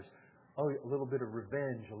desires? Oh, a little bit of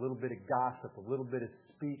revenge, a little bit of gossip, a little bit of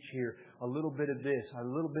speech here, a little bit of this, a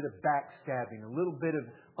little bit of backstabbing, a little bit of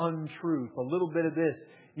untruth, a little bit of this.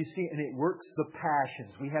 You see, and it works the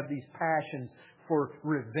passions. We have these passions for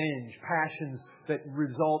revenge, passions that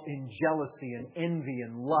result in jealousy and envy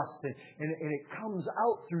and lust. And it comes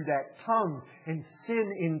out through that tongue. And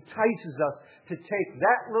sin entices us to take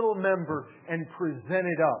that little member and present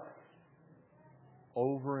it up.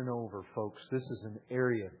 Over and over, folks, this is an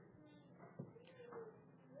area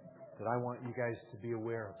that I want you guys to be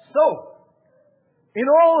aware of. So, in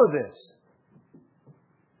all of this,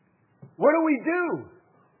 what do we do?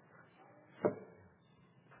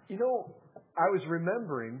 I was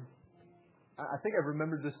remembering, I think I've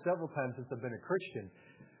remembered this several times since I've been a Christian.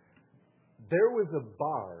 There was a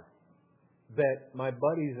bar that my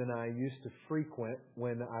buddies and I used to frequent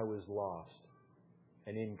when I was lost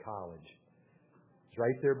and in college. It's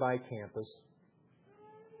right there by campus.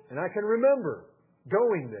 And I can remember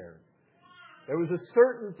going there. There was a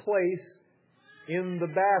certain place in the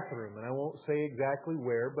bathroom, and I won't say exactly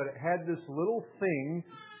where, but it had this little thing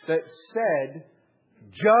that said,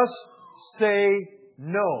 just say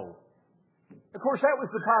no. Of course, that was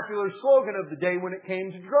the popular slogan of the day when it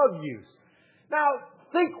came to drug use. Now,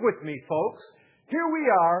 think with me, folks. Here we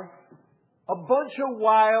are, a bunch of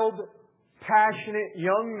wild, passionate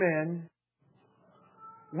young men.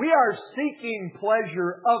 We are seeking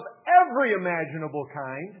pleasure of every imaginable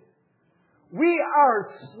kind. We are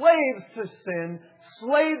slaves to sin,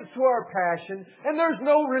 slaves to our passion, and there's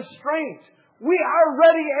no restraint. We are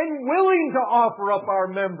ready and willing to offer up our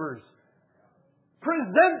members.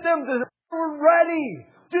 Present them to them. We're ready.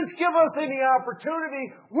 Just give us any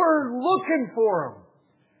opportunity. We're looking for them.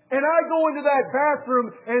 And I go into that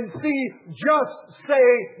bathroom and see, just say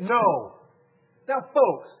no. Now,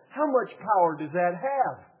 folks, how much power does that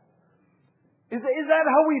have? Is that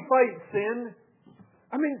how we fight sin?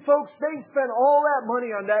 I mean, folks, they spent all that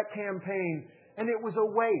money on that campaign, and it was a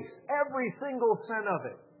waste. Every single cent of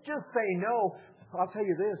it. Just say no. I'll tell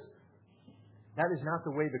you this. That is not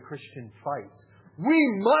the way the Christian fights. We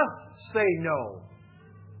must say no.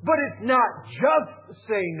 But it's not just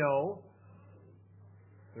say no.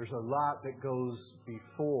 There's a lot that goes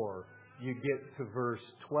before you get to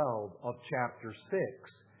verse 12 of chapter 6.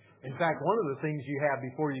 In fact, one of the things you have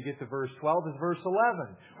before you get to verse 12 is verse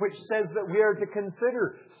 11, which says that we are to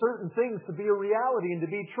consider certain things to be a reality and to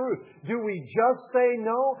be truth. Do we just say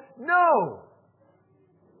no? No!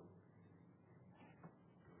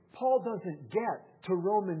 Paul doesn't get to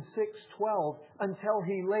Romans 6:12 until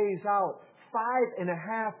he lays out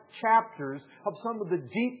 5.5 chapters of some of the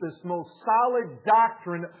deepest, most solid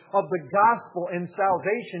doctrine of the gospel and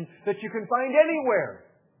salvation that you can find anywhere.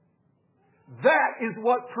 That is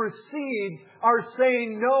what precedes our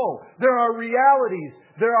saying no. There are realities.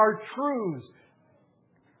 There are truths.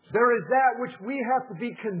 There is that which we have to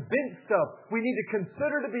be convinced of. We need to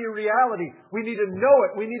consider to be a reality. We need to know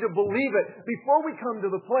it. We need to believe it before we come to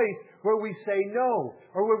the place where we say no,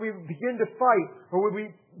 or where we begin to fight, or where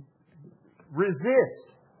we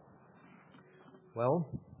resist. Well,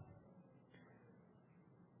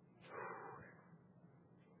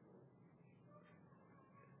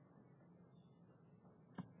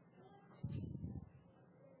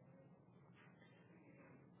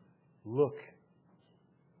 look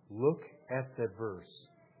at that verse.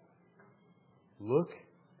 Look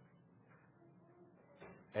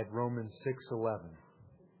at Romans 6:11.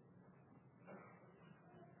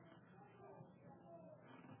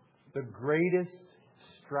 The greatest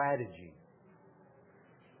strategy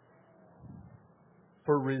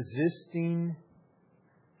for resisting,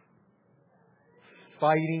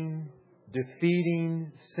 fighting,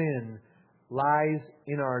 defeating sin lies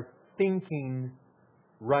in our thinking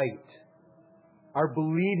right, our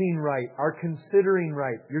believing right, our considering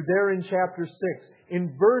right. You're there in chapter 6.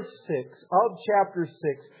 In verse 6 of chapter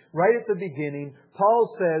 6, right at the beginning,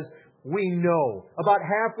 Paul says, we know. About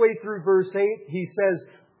halfway through verse 8, he says,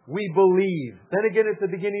 we believe. Then again at the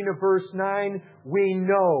beginning of verse 9, we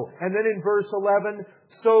know. And then in verse 11,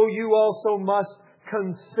 so you also must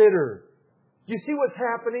consider. You see what's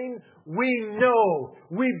happening? We know.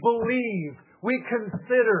 We believe. We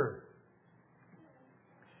consider.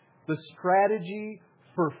 The strategy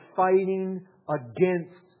for fighting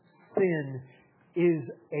against sin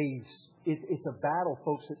is it's a battle,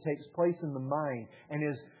 folks, that takes place in the mind. And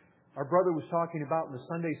as our brother was talking about in the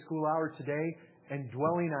Sunday school hour today, and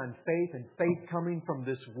dwelling on faith, and faith coming from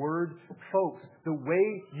this word, folks, the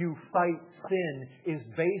way you fight sin is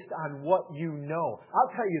based on what you know.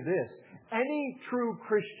 I'll tell you this. Any true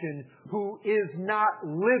Christian who is not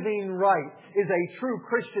living right is a true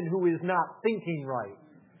Christian who is not thinking right.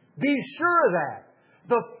 Be sure of that.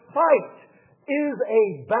 The fight is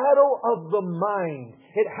a battle of the mind.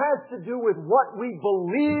 It has to do with what we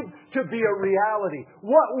believe to be a reality,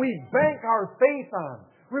 what we bank our faith on.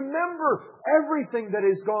 Remember everything that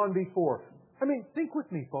has gone before. I mean, think with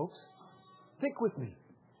me, folks. Think with me.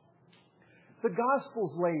 The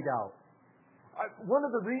gospel's laid out.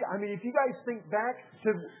 If you guys think back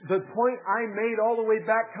to the point I made all the way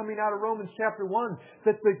back coming out of Romans chapter 1,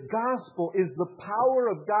 that the gospel is the power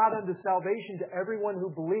of God unto salvation to everyone who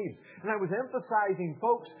believes. And I was emphasizing,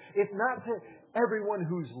 folks, it's not to everyone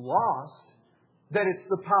who's lost that it's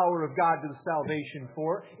the power of God to the salvation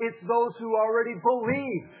for. It's those who already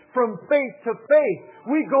believe. From faith to faith,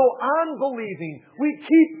 we go on believing. We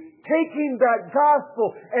keep taking that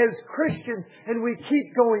gospel as Christians, and we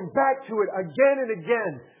keep going back to it again and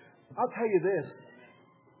again. I'll tell you this.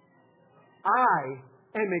 I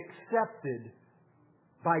am accepted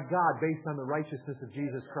by God based on the righteousness of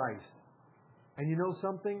Jesus Christ. And you know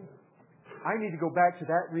something? I need to go back to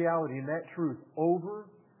that reality and that truth over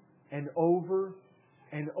and over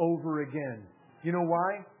and over again. You know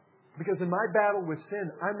why? Because in my battle with sin,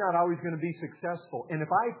 I'm not always going to be successful. And if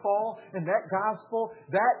I fall in that gospel,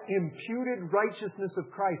 that imputed righteousness of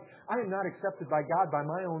Christ, I am not accepted by God by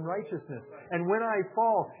my own righteousness. And when I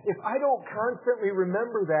fall, if I don't constantly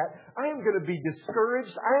remember that, I am going to be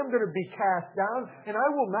discouraged. I am going to be cast down. And I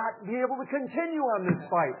will not be able to continue on this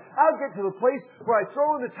fight. I'll get to the place where I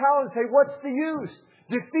throw in the towel and say, what's the use?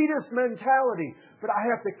 Defeatist mentality. But I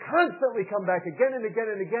have to constantly come back again and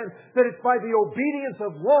again and again that it's by the obedience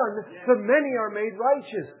of one, the many are made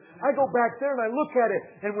righteous. I go back there and I look at it,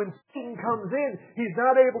 and when Satan comes in, he's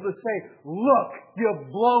not able to say, look,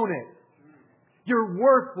 you've blown it. You're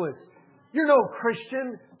worthless. You're no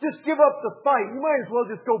Christian. Just give up the fight. You might as well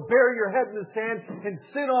just go bury your head in the sand and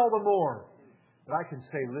sin all the more. But I can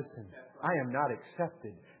say, listen, I am not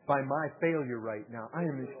accepted by my failure right now. I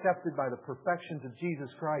am accepted by the perfections of Jesus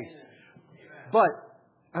Christ. But,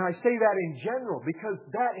 and I say that in general because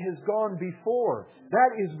that has gone before.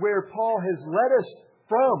 That is where Paul has led us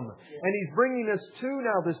from. And he's bringing us to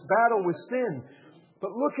now this battle with sin.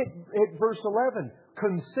 But look at verse 11.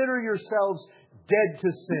 Consider yourselves dead to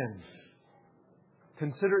sin.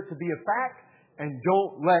 Consider it to be a fact and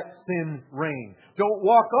don't let sin reign. Don't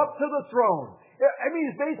walk up to the throne. I mean,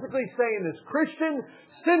 he's basically saying this, Christian,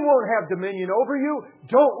 sin won't have dominion over you.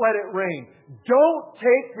 Don't let it reign. Don't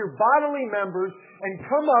take your bodily members and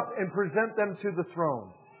come up and present them to the throne.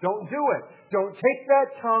 Don't do it. Don't take that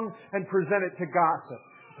tongue and present it to gossip.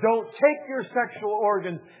 Don't take your sexual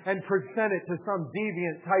organs and present it to some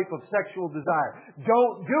deviant type of sexual desire.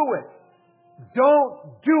 Don't do it.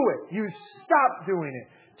 Don't do it. You stop doing it.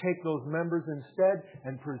 Take those members instead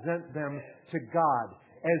and present them to God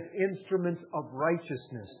as instruments of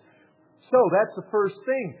righteousness. So that's the first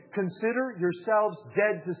thing. Consider yourselves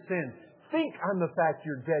dead to sin. Think on the fact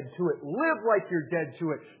you're dead to it. Live like you're dead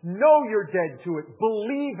to it. Know you're dead to it.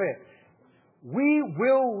 Believe it. We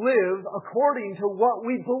will live according to what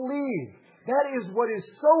we believe. That is what is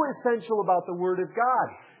so essential about the Word of God.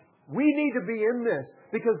 We need to be in this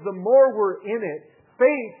because the more we're in it,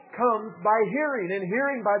 faith comes by hearing, and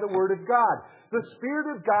hearing by the Word of God. The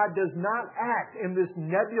Spirit of God does not act in this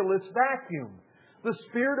nebulous vacuum. The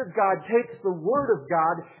Spirit of God takes the Word of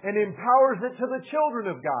God and empowers it to the children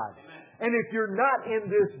of God. And if you're not in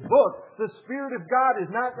this book, the Spirit of God is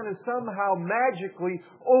not going to somehow magically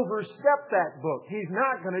overstep that book. He's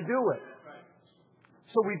not going to do it.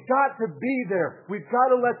 So we've got to be there. We've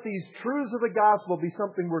got to let these truths of the gospel be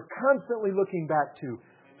something we're constantly looking back to.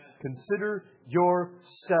 Consider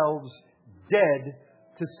yourselves dead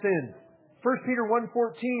to sin. 1 Peter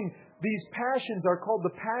 1:14, these passions are called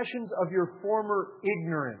the passions of your former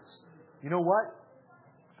ignorance. You know what?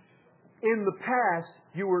 In the past,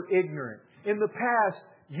 you were ignorant. In the past,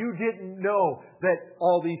 you didn't know that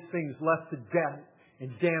all these things led to death and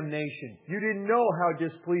damnation. You didn't know how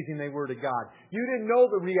displeasing they were to God. You didn't know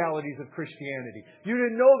the realities of Christianity. You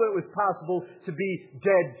didn't know that it was possible to be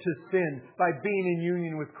dead to sin by being in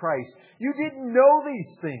union with Christ. You didn't know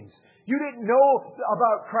these things. You didn't know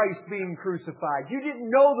about Christ being crucified. You didn't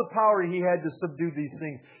know the power He had to subdue these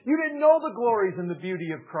things. You didn't know the glories and the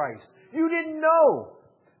beauty of Christ. You didn't know.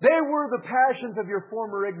 They were the passions of your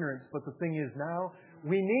former ignorance. But the thing is now,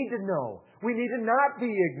 we need to know. We need to not be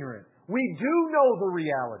ignorant. We do know the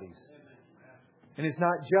realities. And it's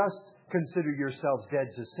not just consider yourselves dead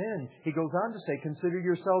to sin. He goes on to say, consider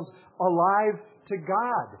yourselves alive to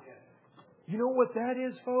God. You know what that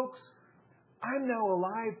is, folks? I'm now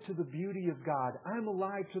alive to the beauty of God. I'm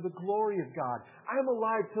alive to the glory of God. I'm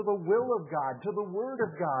alive to the will of God, to the Word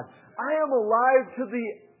of God. I am alive to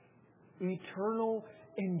the eternal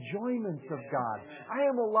enjoyments of God. I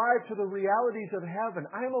am alive to the realities of heaven.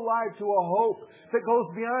 I am alive to a hope that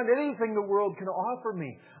goes beyond anything the world can offer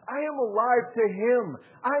me. I am alive to Him.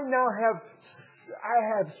 I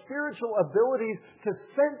have spiritual abilities to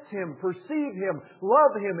sense Him, perceive Him,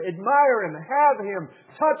 love Him, admire Him, have Him,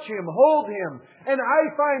 touch Him, hold Him. And I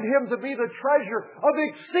find Him to be the treasure of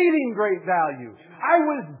exceeding great value. I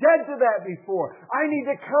was dead to that before. I need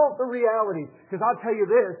to count the realities. Because I'll tell you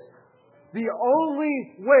this, the only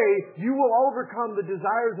way you will overcome the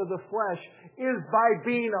desires of the flesh is by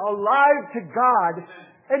being alive to God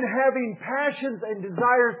and having passions and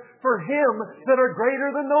desires for Him that are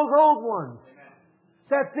greater than those old ones.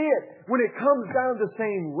 That's it. When it comes down to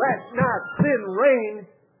saying, let not sin reign,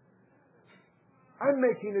 I'm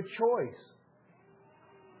making a choice.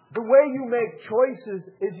 The way you make choices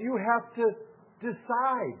is you have to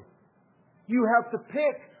decide. You have to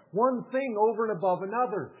pick one thing over and above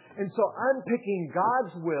another. And so I'm picking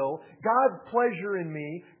God's will, God's pleasure in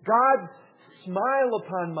me, God's smile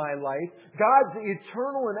upon my life, God's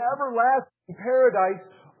eternal and everlasting paradise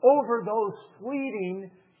over those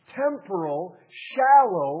fleeting, temporal,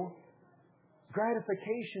 shallow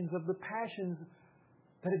gratifications of the passions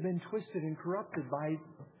that have been twisted and corrupted by...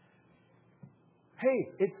 Hey,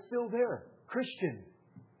 it's still there. Christian.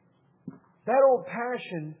 That old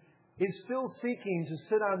passion is still seeking to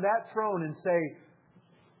sit on that throne and say,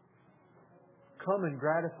 come and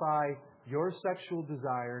gratify your sexual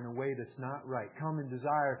desire in a way that's not right. Come and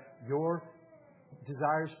desire your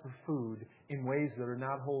desires for food in ways that are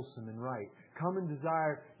not wholesome and right. Come and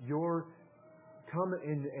desire come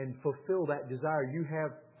and fulfill that desire you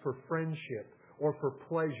have for friendship or for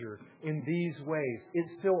pleasure in these ways. It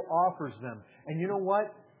still offers them. And you know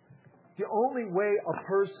what? The only way a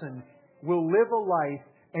person will live a life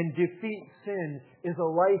and defeat sin is a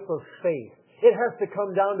life of faith. It has to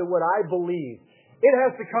come down to what I believe. It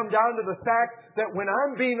has to come down to the fact that when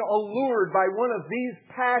I'm being allured by one of these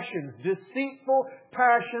passions, deceitful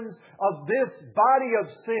passions of this body of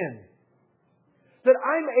sin, that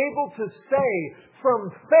I'm able to say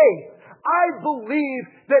from faith, I believe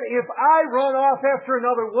that if I run off after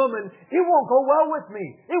another woman, it won't go well with me.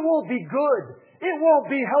 It won't be good. It won't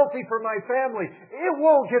be healthy for my family. It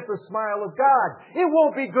won't get the smile of God. It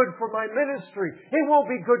won't be good for my ministry. It won't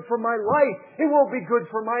be good for my life. It won't be good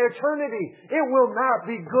for my eternity. It will not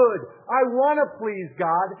be good. I want to please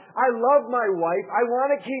God. I love my wife. I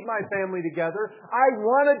want to keep my family together. I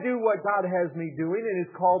want to do what God has me doing and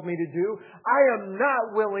has called me to do. I am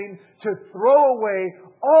not willing to throw away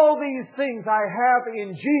all these things I have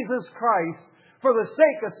in Jesus Christ for the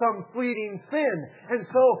sake of some fleeting sin. And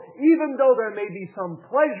so, even though there may be some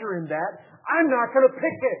pleasure in that, I'm not going to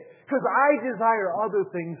pick it, because I desire other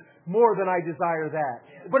things more than I desire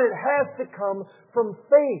that. But it has to come from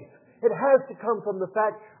faith. It has to come from the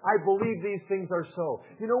fact, I believe these things are so.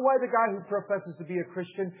 You know why the guy who professes to be a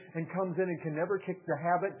Christian and comes in and can never kick the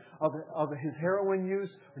habit of his heroin use,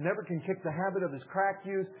 or never can kick the habit of his crack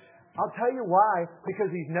use? I'll tell you why. Because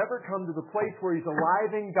he's never come to the place where he's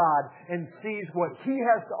alive in God and sees what he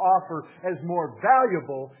has to offer as more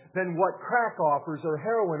valuable than what crack offers or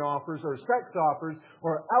heroin offers or sex offers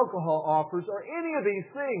or alcohol offers or any of these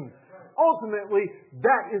things. Ultimately,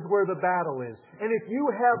 that is where the battle is. And if you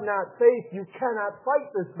have not faith, you cannot fight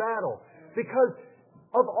this battle. Because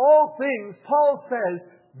of all things, Paul says,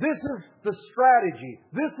 this is the strategy.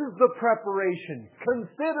 This is the preparation.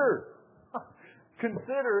 Consider.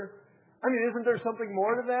 I mean, isn't there something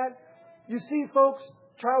more to that? You see, folks,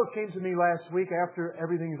 Charles came to me last week after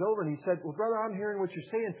everything's over, and he said, well, brother, I'm hearing what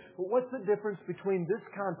you're saying, but what's the difference between this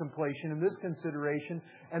contemplation and this consideration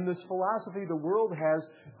and this philosophy the world has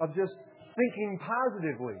of just thinking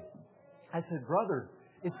positively? I said, brother,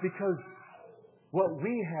 it's because what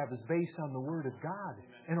we have is based on the Word of God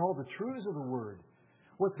and all the truths of the Word.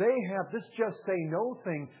 What they have, this just say no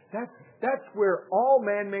thing, that's where all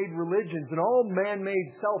man-made religions and all man-made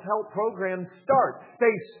self-help programs start.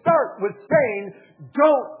 They start with saying,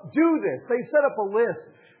 don't do this. They set up a list.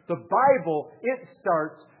 The Bible, it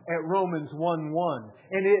starts at Romans 1:1.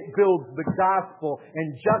 And it builds the gospel and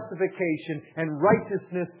justification and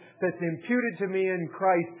righteousness that's imputed to me in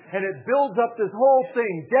Christ. And it builds up this whole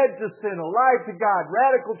thing, dead to sin, alive to God,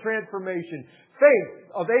 radical transformation,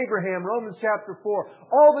 faith of Abraham, Romans chapter 4.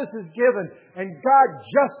 All this is given, and God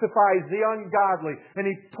justifies the ungodly, and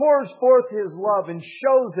He pours forth His love and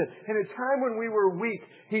shows it. In a time when we were weak,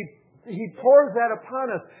 He pours that upon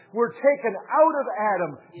us. We're taken out of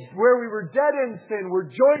Adam, where we were dead in sin. We're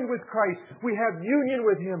joined with Christ. We have union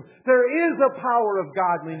with Him. There is a power of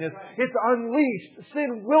godliness. It's unleashed.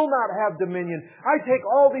 Sin will not have dominion. I take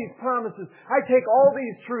all these promises. I take all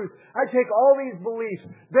these truths. I take all these beliefs.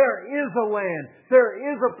 There is a land. There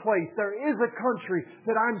is a place. There is a country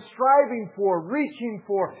that I'm striving for, reaching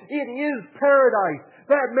for. It is paradise.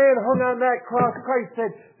 That man hung on that cross. Christ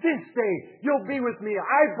said, this day you'll be with me.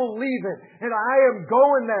 I believe it. And I am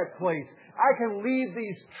going that place. I can leave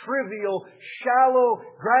these trivial, shallow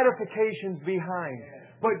gratifications behind.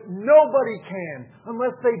 But nobody can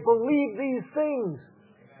unless they believe these things.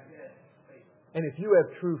 And if you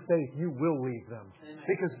have true faith, you will leave them.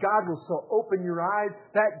 Because God will so open your eyes.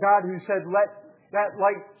 That God who said, let that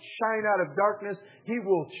light shine out of darkness, He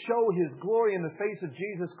will show His glory in the face of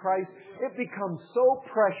Jesus Christ. It becomes so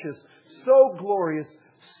precious, so glorious,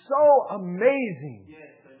 so amazing.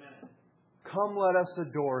 Come, let us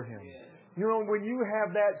adore Him. You know, when you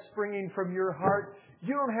have that springing from your heart,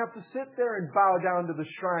 you don't have to sit there and bow down to the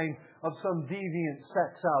shrine of some deviant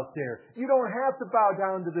sex out there. You don't have to bow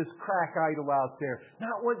down to this crack idol out there.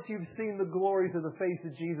 Not once you've seen the glories of the face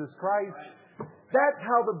of Jesus Christ. That's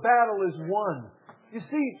how the battle is won. You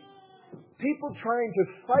see, people trying to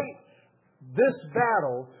fight this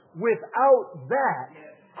battle without that,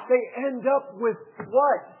 they end up with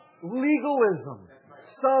what? legalism.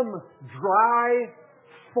 Some dry,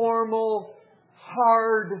 formal,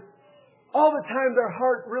 hard, all the time their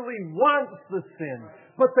heart really wants the sin.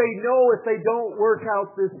 But they know if they don't work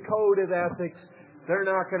out this code of ethics, they're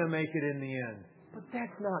not going to make it in the end. But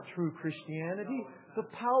that's not true Christianity. The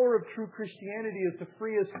power of true Christianity is to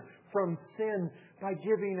free us from sin by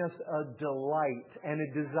giving us a delight and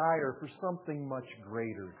a desire for something much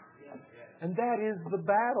greater. And that is the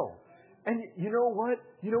battle. And you know what?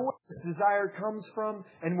 You know where this desire comes from,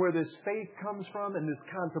 and where this faith comes from, and this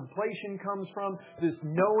contemplation comes from, this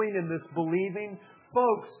knowing and this believing?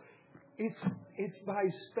 Folks, it's by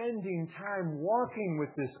spending time walking with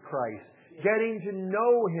this Christ, getting to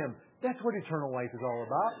know Him. That's what eternal life is all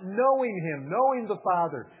about. Knowing Him, knowing the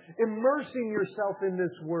Father, immersing yourself in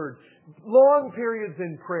this Word, long periods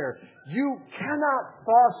in prayer. You cannot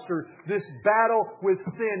foster this battle with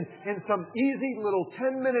sin in some easy little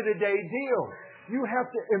 10-minute-a-day deal. You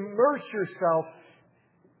have to immerse yourself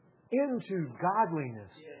into godliness.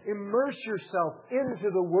 Immerse yourself into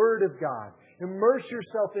the Word of God. Immerse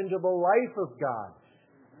yourself into the life of God.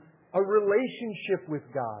 A relationship with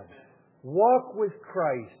God. Walk with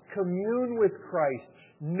Christ. Commune with Christ.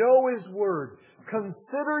 Know His Word.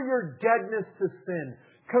 Consider your deadness to sin.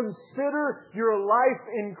 Consider your life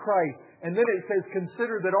in Christ. And then it says,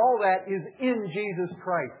 consider that all that is in Jesus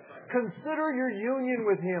Christ. Consider your union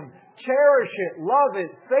with Him. Cherish it. Love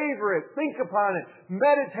it. Savor it. Think upon it.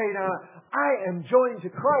 Meditate on it. I am joined to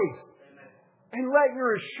Christ. And let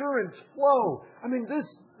your assurance flow. I mean, this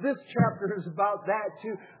chapter is about that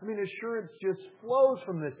too. I mean, assurance just flows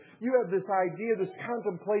from this. You have this idea, this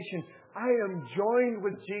contemplation. I am joined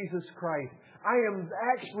with Jesus Christ. I am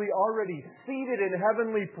actually already seated in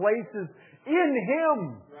heavenly places in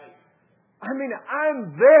Him. I mean,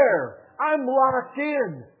 I'm there. I'm locked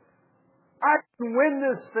in. I can win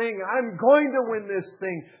this thing. I'm going to win this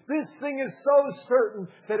thing. This thing is so certain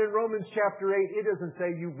that in Romans chapter 8, it doesn't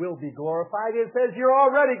say you will be glorified. It says you're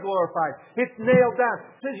already glorified. It's nailed down.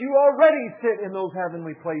 It says you already sit in those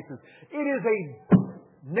heavenly places. It is a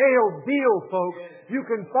nailed deal, folks. You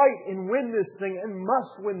can fight and win this thing and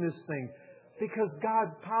must win this thing. Because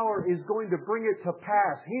God's power is going to bring it to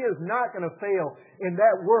pass. He is not going to fail in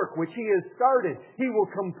that work which He has started. He will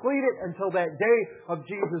complete it until that day of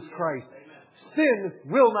Jesus Christ. Sin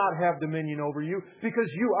will not have dominion over you because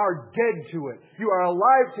you are dead to it. You are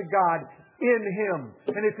alive to God in Him.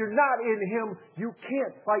 And if you're not in Him, you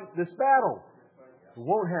can't fight this battle. It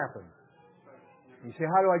won't happen. You say,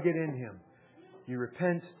 how do I get in Him? You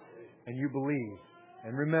repent and you believe.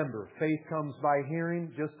 And remember, faith comes by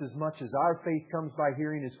hearing just as much as our faith comes by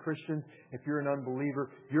hearing as Christians. If you're an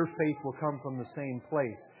unbeliever, your faith will come from the same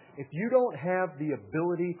place. If you don't have the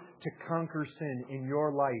ability to conquer sin in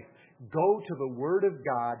your life, go to the Word of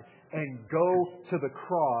God and go to the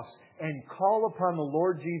cross and call upon the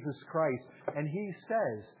Lord Jesus Christ. And He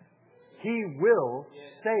says He will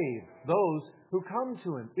save those who come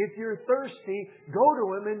to Him. If you're thirsty, go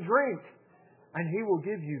to Him and drink. And He will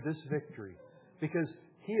give you this victory. Because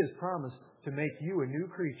He has promised to make you a new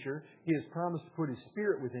creature. He has promised to put His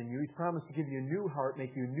Spirit within you. He's promised to give you a new heart,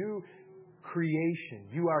 make you a new creation.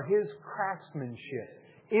 You are His craftsmanship.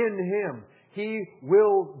 In Him, He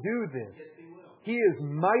will do this. He is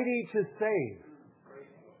mighty to save.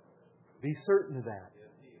 Be certain of that.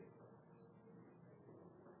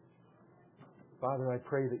 Father, I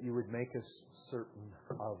pray that You would make us certain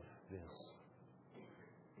of this.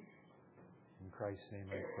 In Christ's name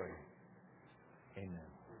I pray. Amen.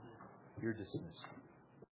 You're dismissed.